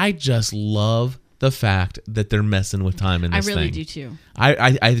you, I just love the fact that they're messing with time in this thing. I really do too.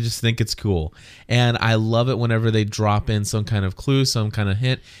 I just think it's cool. And I love it whenever they drop in some kind of clue, some kind of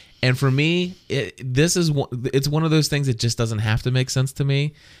hint. And for me, it's one of those things that just doesn't have to make sense to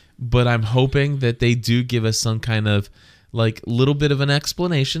me. But I'm hoping that they do give us some kind of like little bit of an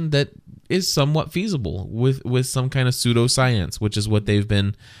explanation that is somewhat feasible with some kind of pseudoscience, which is what they've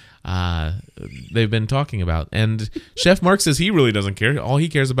been talking about. And Chef Mark says he really doesn't care. All he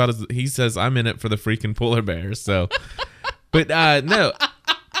cares about is he says I'm in it for the freaking polar bears. So, but no.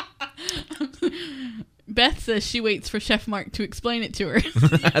 Beth says she waits for Chef Mark to explain it to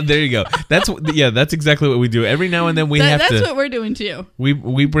her. There you go. That's exactly what we do. Every now and then that's what we're doing too.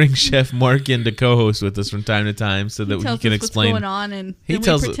 We bring Chef Mark in to co-host with us from time to time so that he can explain what's going on, and we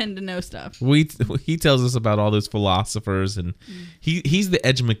pretend to know stuff. He tells us about all those philosophers, and he's the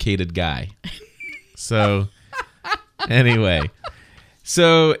educated guy. So anyway.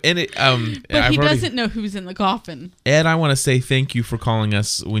 So, and but he doesn't know who's in the coffin. Ed, I want to say thank you for calling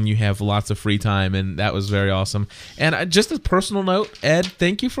us when you have lots of free time, and that was very awesome. And just a personal note, Ed,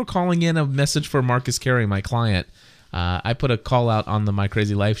 thank you for calling in a message for Marcus Carey, my client. I put a call out on the My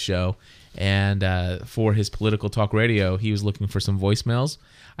Crazy Life show, and for his political talk radio, he was looking for some voicemails.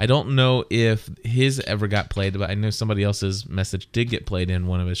 I don't know if his ever got played, but I know somebody else's message did get played in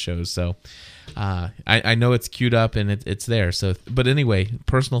one of his shows. So I know it's queued up and it's there. So, but anyway,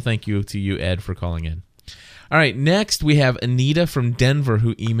 personal thank you to you, Ed, for calling in. All right, next we have Anita from Denver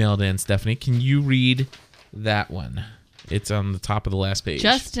who emailed in. Stephanie, can you read that one? It's on the top of the last page.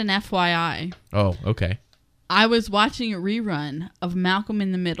 Just an FYI. Oh, okay. I was watching a rerun of Malcolm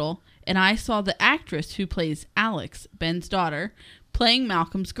in the Middle, and I saw the actress who plays Alex, Ben's daughter, playing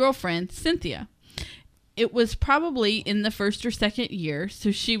Malcolm's girlfriend, Cynthia. It was probably in the first or second year,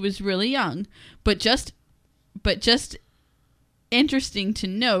 so she was really young. But just interesting to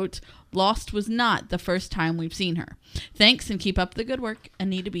note, Lost was not the first time we've seen her. Thanks, and keep up the good work.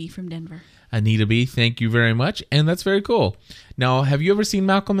 Anita B. from Denver. Anita B., thank you very much, and that's very cool. Now, have you ever seen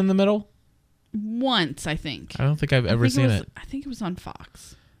Malcolm in the Middle? Once, I think. I don't think I've ever seen it. I think it was on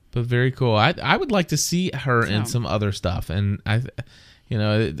Fox. But very cool. I would like to see her in some other stuff, and I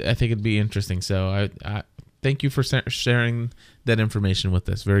think it'd be interesting. So I thank you for sharing that information with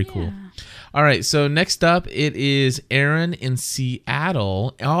us. Very cool. All right, so next up it is Erin in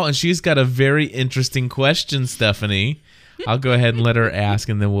Seattle. Oh, and she's got a very interesting question, Stephanie. I'll go ahead and let her ask,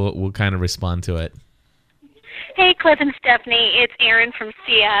 and then we'll kind of respond to it. Hey, Cliff and Stephanie, it's Erin from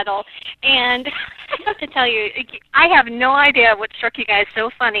Seattle, and I have to tell you, I have no idea what struck you guys so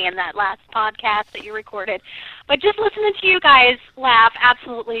funny in that last podcast that you recorded, but just listening to you guys laugh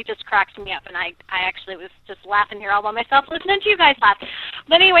absolutely just cracks me up, and I actually was just laughing here all by myself listening to you guys laugh.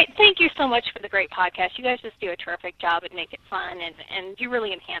 But anyway, thank you so much for the great podcast. You guys just do a terrific job and make it fun, and you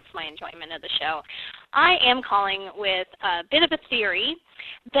really enhance my enjoyment of the show. I am calling with a bit of a theory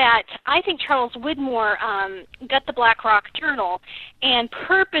that I think Charles Widmore got the Black Rock Journal and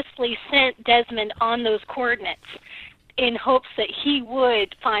purposely sent Desmond on those coordinates in hopes that he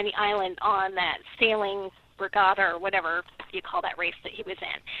would find the island on that sailing regatta or whatever you call that race that he was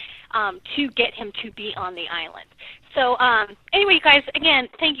in, to get him to be on the island. So anyway, you guys, again,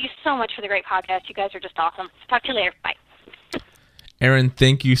 thank you so much for the great podcast. You guys are just awesome. Talk to you later. Bye. Erin,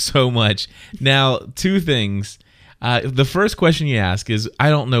 thank you so much. Now, two things. The first question you ask is,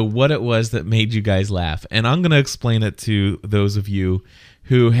 I don't know what it was that made you guys laugh, and I'm going to explain it to those of you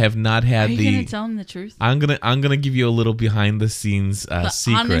who have not had Are you going to tell them the truth? I'm gonna give you a little behind the scenes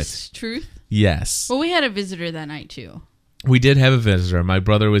secret. Honest truth? Yes. Well, we had a visitor that night too. We did have a visitor. My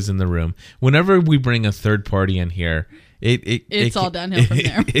brother was in the room. Whenever we bring a third party in here, it's all downhill from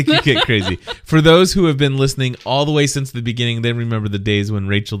there. It can get crazy. For those who have been listening all the way since the beginning, they remember the days when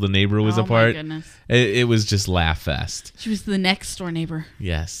Rachel the neighbor was a part. Oh my goodness. It was just laugh fest. She was the next door neighbor.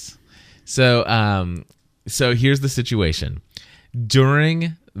 Yes. So here's the situation.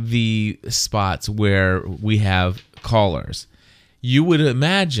 During the spots where we have callers, you would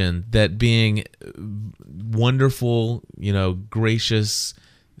imagine that being wonderful, gracious,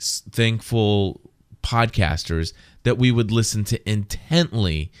 thankful podcasters, that we would listen to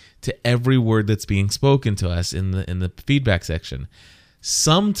intently to every word that's being spoken to us in the feedback section.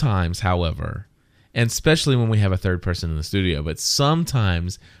 Sometimes, however, and especially when we have a third person in the studio, but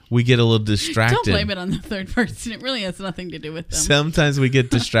sometimes we get a little distracted. Don't blame it on the third person. It really has nothing to do with them. Sometimes we get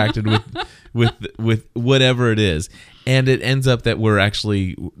distracted with whatever it is, and it ends up that we're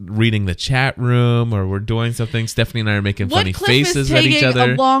actually reading the chat room or we're doing something. Stephanie and I are making funny faces at each other. What Cliff is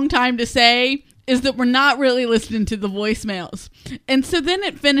taking a long time to say is that we're not really listening to the voicemails. And so then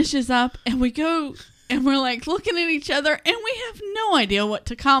it finishes up and we go And we're like looking at each other, and we have no idea what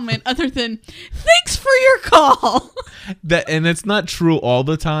to comment other than thanks for your call. And it's not true all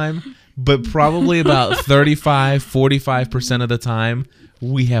the time, but probably about 45% of the time,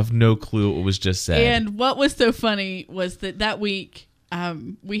 we have no clue what was just said. And what was so funny was that week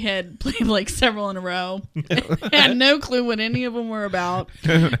we had played like several in a row, had no clue what any of them were about,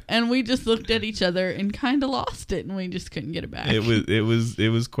 and we just looked at each other and kind of lost it, and we just couldn't get it back.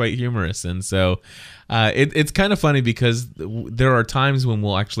 It was quite humorous, and so it's kind of funny because there are times when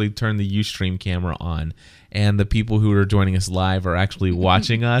we'll actually turn the Ustream camera on, and the people who are joining us live are actually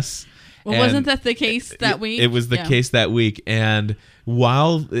watching us. Well, wasn't that the case that week? It was the case that week, and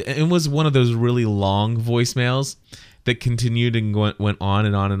while it was one of those really long voicemails that continued and went on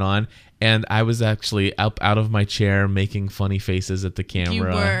and on and on, and I was actually up out of my chair making funny faces at the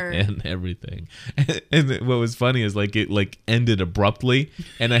camera and everything. And what was funny is like it like ended abruptly,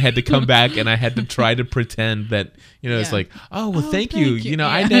 and I had to come back and I had to try to pretend that it's like, oh well, thank you.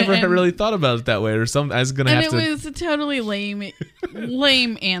 I never had really thought about it that way, or something. I was gonna have to. And it was a totally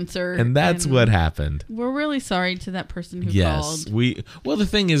lame answer, and that's what happened. We're really sorry to that person who called. Well, the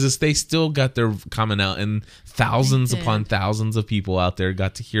thing is they still got their comment out, and thousands upon thousands of people out there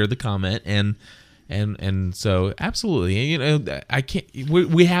got to hear the comment, and so absolutely, I can't.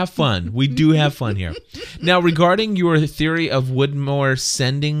 We have fun. We do have fun here. Now, regarding your theory of Woodmore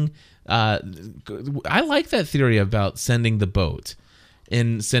sending, I like that theory about sending the boat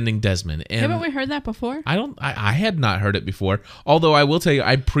and sending Desmond. And haven't we heard that before? I had not heard it before. Although I will tell you,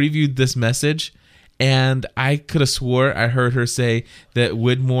 I previewed this message, and I could have swore I heard her say that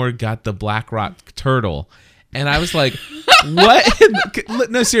Woodmore got the Black Rock turtle. And I was like, what?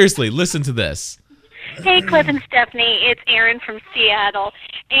 No, seriously, listen to this. Hey, Cliff and Stephanie, it's Erin from Seattle.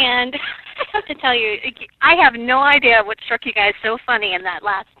 And I have to tell you, I have no idea what struck you guys so funny in that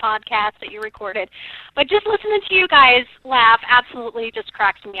last podcast that you recorded. But just listening to you guys laugh absolutely just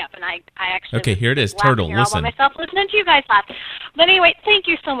cracks me up. And I actually okay, here it is, Turtle, here listen. all by myself listening to you guys laugh. But anyway, thank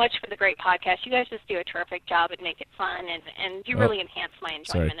you so much for the great podcast. You guys just do a terrific job and make it fun, and you really enhance my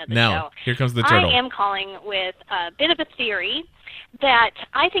enjoyment of the show. Now, here comes the turtle. I am calling with a bit of a theory that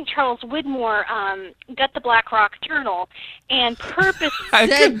I think Charles Woodmore got the Black Rock Journal and purposely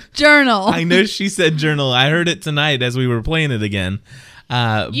said journal. I know she said journal. I heard it tonight as we were playing it again.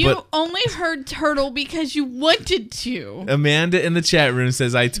 You only heard turtle because you wanted to. Amanda in the chat room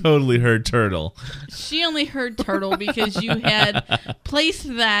says, I totally heard turtle. She only heard turtle because you had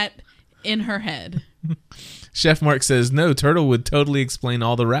placed that in her head. Chef Mark says, no, turtle would totally explain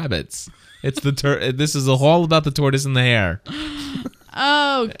all the rabbits. It's the this is all about the tortoise and the hare.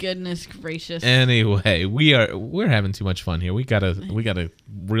 Oh goodness gracious! Anyway, we're having too much fun here. We gotta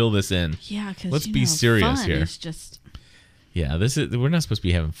reel this in. Yeah, because let's be serious here. It's just we're not supposed to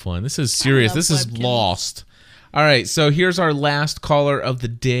be having fun. This is serious. This is Lost. All right, so here's our last caller of the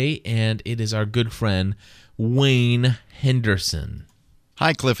day, and it is our good friend Wayne Henderson.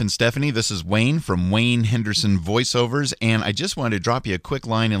 Hi, Cliff and Stephanie. This is Wayne from Wayne Henderson Voiceovers, and I just wanted to drop you a quick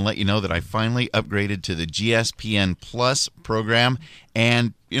line and let you know that I finally upgraded to the GSPN Plus program,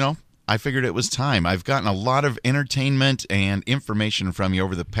 and, I figured it was time. I've gotten a lot of entertainment and information from you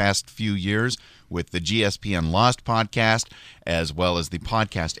over the past few years with the GSPN Lost podcast, as well as the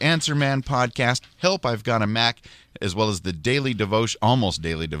Podcast Answer Man podcast. Help, I've got a Mac, as well as the almost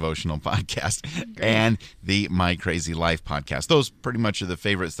daily devotional podcast, and the My Crazy Life podcast. Those pretty much are the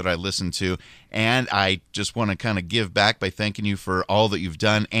favorites that I listen to, and I just want to kind of give back by thanking you for all that you've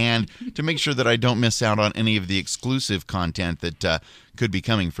done, and to make sure that I don't miss out on any of the exclusive content that could be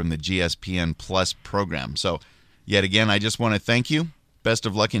coming from the GSPN Plus program. So, yet again, I just want to thank you. Best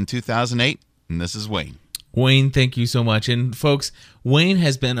of luck in 2008, and this is Wayne. Wayne, thank you so much. And folks, Wayne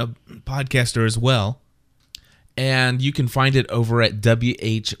has been a podcaster as well. And you can find it over at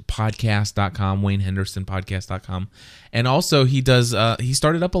whpodcast.com, WayneHendersonPodcast.com. And also he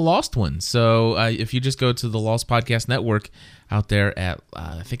started up a Lost one. So if you just go to the Lost Podcast Network out there at,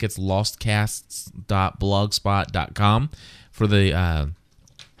 I think it's lostcasts.blogspot.com for the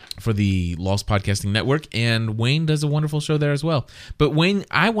Lost Podcasting Network. And Wayne does a wonderful show there as well. But Wayne,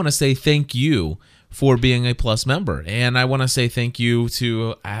 I want to say thank you for being a Plus member. And I want to say thank you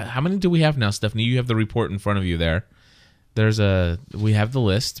to, how many do we have now, Stephanie? You have the report in front of you there. We have the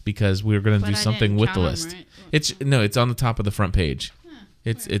list because we're going to do something with the list. Right? It's on the top of the front page.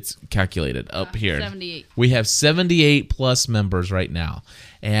 It's calculated up here. 78. We have 78 Plus members right now,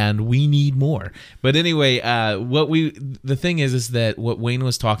 and we need more. But anyway, the thing is that what Wayne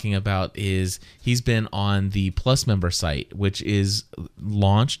was talking about is he's been on the Plus member site, which is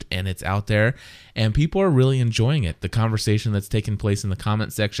launched and it's out there. and people are really enjoying it. The conversation that's taking place in the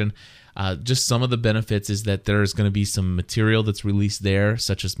comment section. Just some of the benefits is that there's going to be some material that's released there,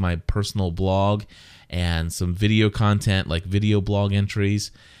 such as my personal blog and some video content like video blog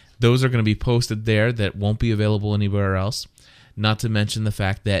entries. Those are going to be posted there that won't be available anywhere else. Not to mention the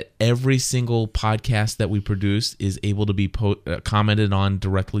fact that every single podcast that we produce is able to be commented on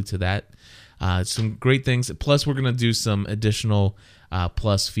directly to that. Some great things. Plus, we're going to do some additional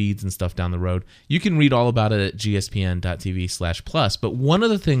plus feeds and stuff down the road. You can read all about it at gspn.tv/plus. But one of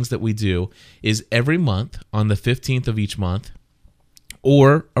the things that we do is every month on the 15th of each month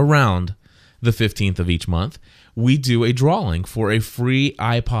or around the 15th of each month, we do a drawing for a free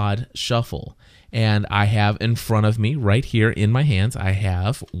iPod Shuffle. And I have in front of me, right here in my hands, I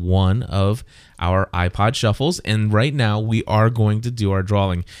have one of our iPod Shuffles. And right now, we are going to do our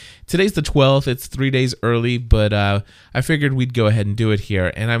drawing. Today's the 12th. It's 3 days early, but I figured we'd go ahead and do it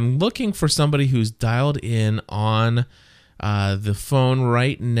here. And I'm looking for somebody who's dialed in on the phone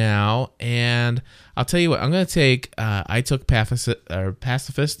right now. And I'll tell you what, I'm going to take I Took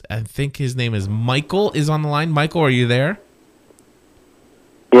Pacifist. I think his name is Michael is on the line. Michael, are you there?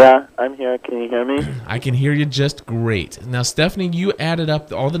 Yeah, I'm here. Can you hear me? I can hear you just great. Now, Stephanie, you added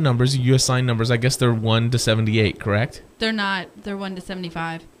up all the numbers. You assigned numbers. I guess they're 1 to 78, correct? They're not. They're 1 to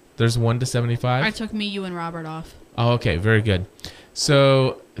 75. There's 1 to 75? I took me, you, and Robert off. Oh, okay. Very good.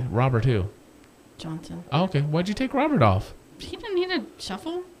 So, Robert who? Johnson. Oh, okay. Why'd you take Robert off? He didn't need a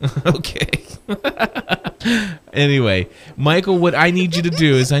shuffle. Okay. Anyway, Michael, what I need you to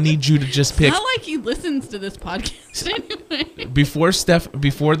do is I need you to just pick. It's not like he listens to this podcast anyway. Before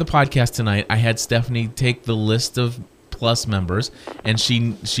the podcast tonight, I had Stephanie take the list of Plus members, and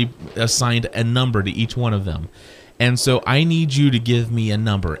she assigned a number to each one of them. And so I need you to give me a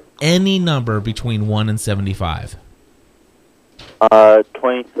number, any number between 1 and 75.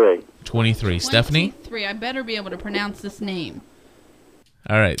 23. 23. Stephanie? 23. I better be able to pronounce this name.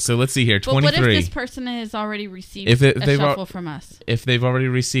 All right, so let's see here. 23. But what if this person has already received a shuffle from us? If they've already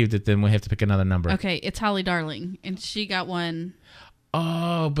received it, then we have to pick another number. Okay, it's Holly Darling, and she got one.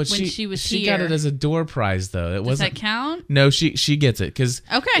 Oh, but when she got it as a door prize, though. Does that count? No, she gets it because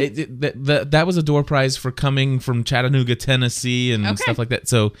that was a door prize for coming from Chattanooga, Tennessee, and stuff like that.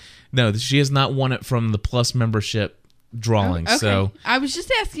 So no, she has not won it from the Plus membership drawing. Okay. So I was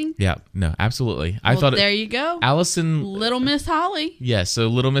just asking. Yeah, no, absolutely. I thought there you go, Allison, Little Miss Holly. Yes, so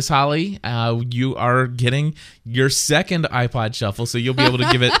Little Miss Holly, you are getting your second iPod Shuffle, so you'll be able to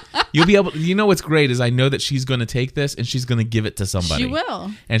give it. You'll be able. You know what's great is I know that she's going to take this and she's going to give it to somebody. She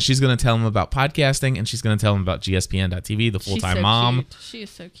will, and she's going to tell them about podcasting, and she's going to tell them about GSPN.TV, the full-time mom. Cute. She is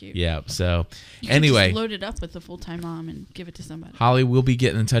so cute. Yeah. So you anyway, just load it up with the full-time mom and give it to somebody. Holly, we'll be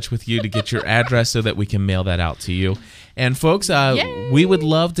getting in touch with you to get your address so that we can mail that out to you. And folks, we would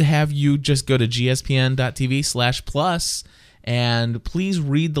love to have you just go to gspn.tv/plus. And please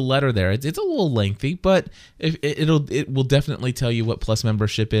read the letter there. It's a little lengthy, but it will definitely tell you what Plus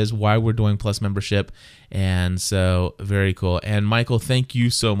membership is, why we're doing Plus membership, and so very cool. And Michael, thank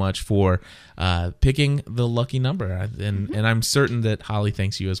you so much for picking the lucky number, and I'm certain that Holly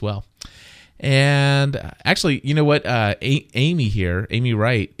thanks you as well. And actually, you know what? Amy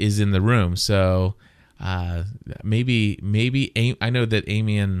Wright is in the room, so. Maybe I know that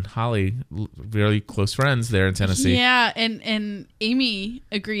Amy and Holly really close friends there in Tennessee. Yeah, and Amy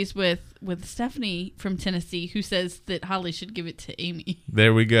agrees with Stephanie from Tennessee, who says that Holly should give it to Amy.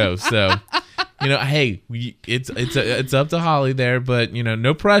 There we go. So, hey, it's up to Holly there, but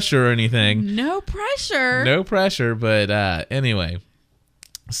no pressure or anything. No pressure. No pressure, but anyway.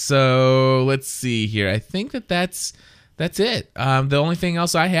 So let's see here. I think that's it. The only thing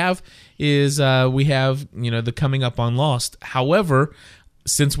else I have is we have, the coming up on Lost. However,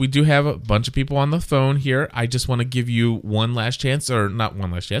 since we do have a bunch of people on the phone here, I just want to give you one last chance, or not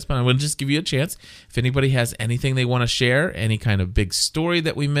one last chance, but I want to just give you a chance. If anybody has anything they want to share, any kind of big story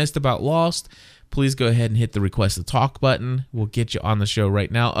that we missed about Lost, please go ahead and hit the Request to Talk button. We'll get you on the show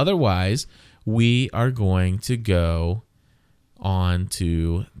right now. Otherwise, we are going to go on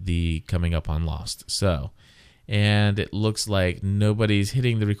to the coming up on Lost. So... and it looks like nobody's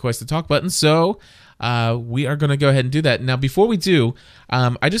hitting the Request to Talk button, so we are going to go ahead and do that. Now, before we do,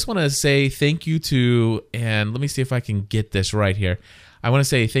 I just want to say thank you to, and let me see if I can get this right here. I want to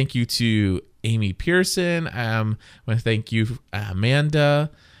say thank you to Amy Pearson. I want to thank you,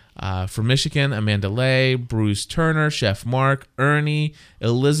 Amanda from Michigan, Amanda Lay, Bruce Turner, Chef Mark, Ernie,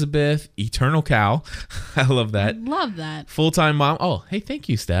 Elizabeth, Eternal Cow. I love that. Love that. Full-time mom. Oh, hey, thank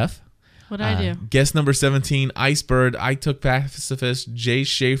you, Steph. What'd I do? Guest number 17, Icebird, I Took Pacifist, Jay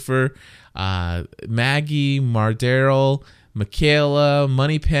Schaefer, Maggie, Mardarrell, Michaela,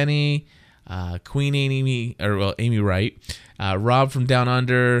 Moneypenny, Queen Amy Wright, Rob from Down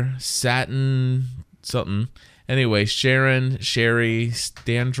Under, Satin something. Anyway, Sharon, Sherry,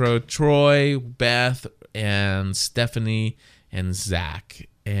 Standro, Troy, Beth, and Stephanie, and Zach,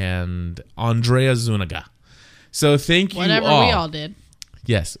 and Andrea Zuniga. So thank you Whatever all. we all did.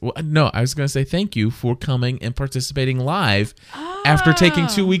 Yes. Well, no, I was going to say thank you for coming and participating live after taking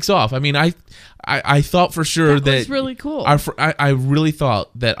 2 weeks off. I mean, I thought for sure that was really cool. I really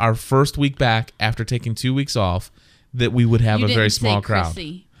thought that our first week back after taking 2 weeks off that we would have You a very didn't say small crowd.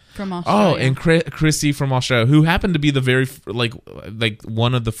 Chrissy from Australia. Oh, and Chrissy from Australia, who happened to be the very like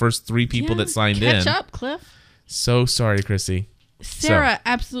one of the first 3 people that signed in. Catch up, Cliff. So sorry, Chrissy. Sarah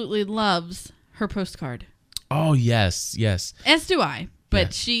absolutely loves her postcard. Oh yes, yes. As do I.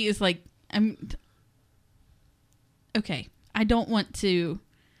 But she is like, okay. I don't want to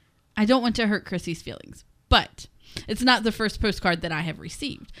hurt Chrissy's feelings, but it's not the first postcard that I have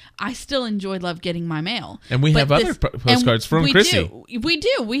received. I still love getting my mail. And we have other postcards from Chrissy. We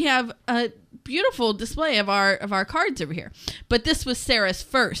do. We have a beautiful display of our cards over here. But this was Sarah's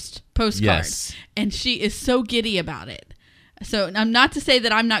first postcard. Yes. And she is so giddy about it. So I'm not to say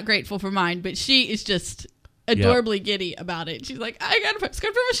that I'm not grateful for mine, but she is just adorably giddy about it. She's like, I got a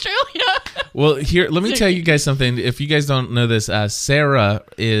postcard from Australia. Well, here, let me tell you guys something. If you guys don't know this, Sarah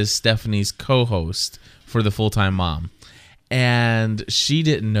is Stephanie's co-host for The Full-Time Mom. And she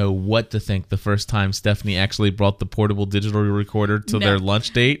didn't know what to think the first time Stephanie actually brought the portable digital recorder to their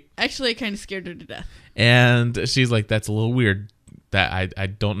lunch date. Actually, it kind of scared her to death. And she's like, that's a little weird. That I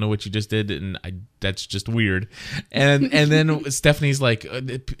don't know what you just did, and that's just weird. And then Stephanie's like,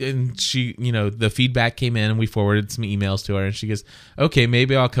 and she, the feedback came in, and we forwarded some emails to her, and she goes, okay,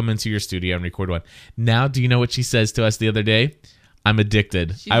 maybe I'll come into your studio and record one. Now, do you know what she says to us the other day? I'm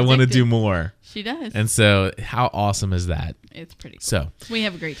addicted. I want to do more. She does. And so how awesome is that? It's pretty cool. So we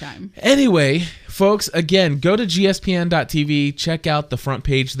have a great time. Anyway, folks, again, go to gspn.tv. Check out the front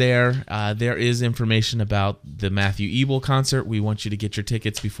page there. There is information about the Matthew Ebel concert. We want you to get your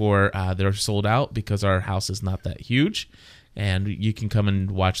tickets before they're sold out because our house is not that huge. And you can come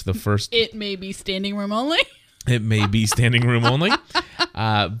and watch the first... It may be standing room only. It may be standing room only.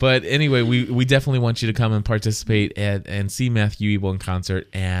 But anyway, we definitely want you to come and participate and see Matthew Ebel in concert.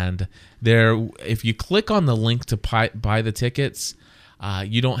 And there, if you click on the link to buy the tickets,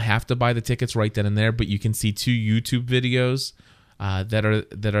 you don't have to buy the tickets right then and there, but you can see 2 YouTube videos that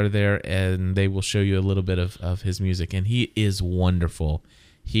are there, and they will show you a little bit of his music. And he is wonderful.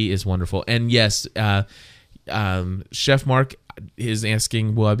 He is wonderful. And yes, Chef Mark is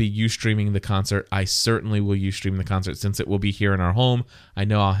asking, will I be Ustreaming the concert? I certainly will Ustream the concert since it will be here in our home. I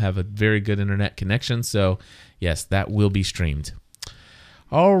know I'll have a very good internet connection, so yes, that will be streamed.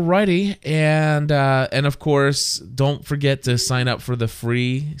 Alrighty, and of course, don't forget to sign up for the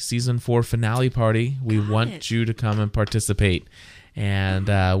free Season 4 finale party. We want you to come and participate. And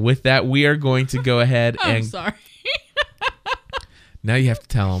with that, we are going to go ahead and... I'm sorry. Now you have to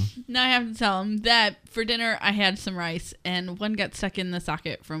tell them. Now I have to tell them that for dinner I had some rice and one got stuck in the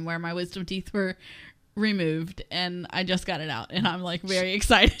socket from where my wisdom teeth were removed, and I just got it out, and I'm like very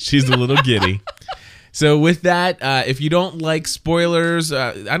excited. She's a little giddy. So with that, if you don't like spoilers,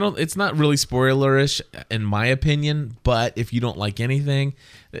 it's not really spoilerish in my opinion, but if you don't like anything,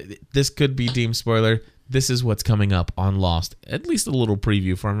 this could be deemed spoiler. This is what's coming up on Lost. At least a little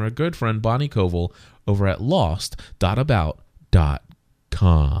preview from our good friend Bonnie Koval over at lost.about.com.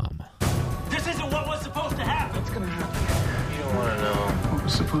 This isn't what was supposed to happen. What's gonna happen? You don't want to know. What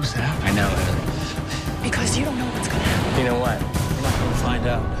was supposed to happen? I know, Ellie. Because you don't know what's gonna happen. You know what? We're not going to find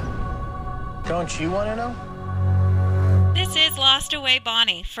out. Don't you want to know? This is Lost Away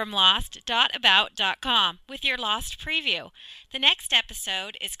Bonnie from lost.about.com with your Lost preview. The next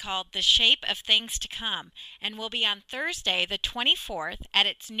episode is called The Shape of Things to Come and will be on Thursday the 24th at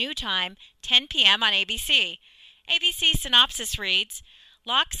its new time, 10 p.m. on ABC. ABC synopsis reads,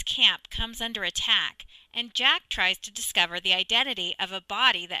 Locke's camp comes under attack, and Jack tries to discover the identity of a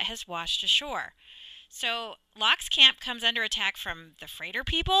body that has washed ashore. So Locke's camp comes under attack from the freighter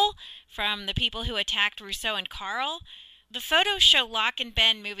people, from the people who attacked Rousseau and Carl. The photos show Locke and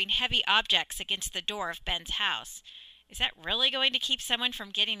Ben moving heavy objects against the door of Ben's house. Is that really going to keep someone from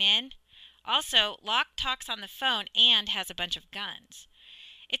getting in? Also, Locke talks on the phone and has a bunch of guns.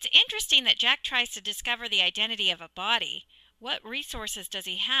 It's interesting that Jack tries to discover the identity of a body. What resources does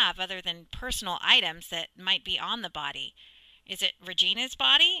he have other than personal items that might be on the body? Is it Regina's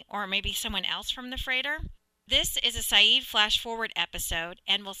body, or maybe someone else from the freighter? This is a Saeed Flash Forward episode,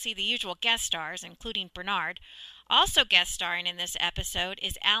 and we'll see the usual guest stars, including Bernard. Also guest starring in this episode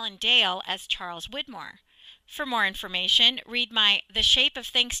is Alan Dale as Charles Widmore. For more information, read my The Shape of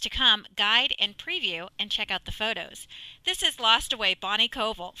Things to Come guide and preview and check out the photos. This is Lost Away Bonnie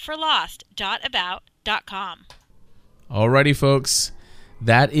Koval for Lost.about.com. Alrighty, folks.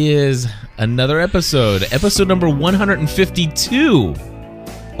 That is another episode number 152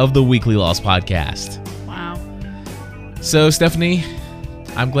 of the Weekly Lost Podcast. Wow. So, Stephanie,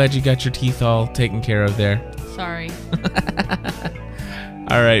 I'm glad you got your teeth all taken care of there. Sorry.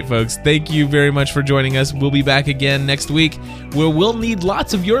 All right, folks. Thank you very much for joining us. We'll be back again next week where we'll need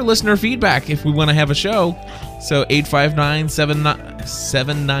lots of your listener feedback if we want to have a show. So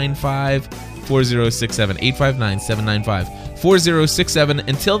 859-795-4067. 859-795-4067.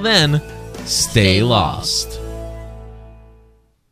 Until then, stay lost.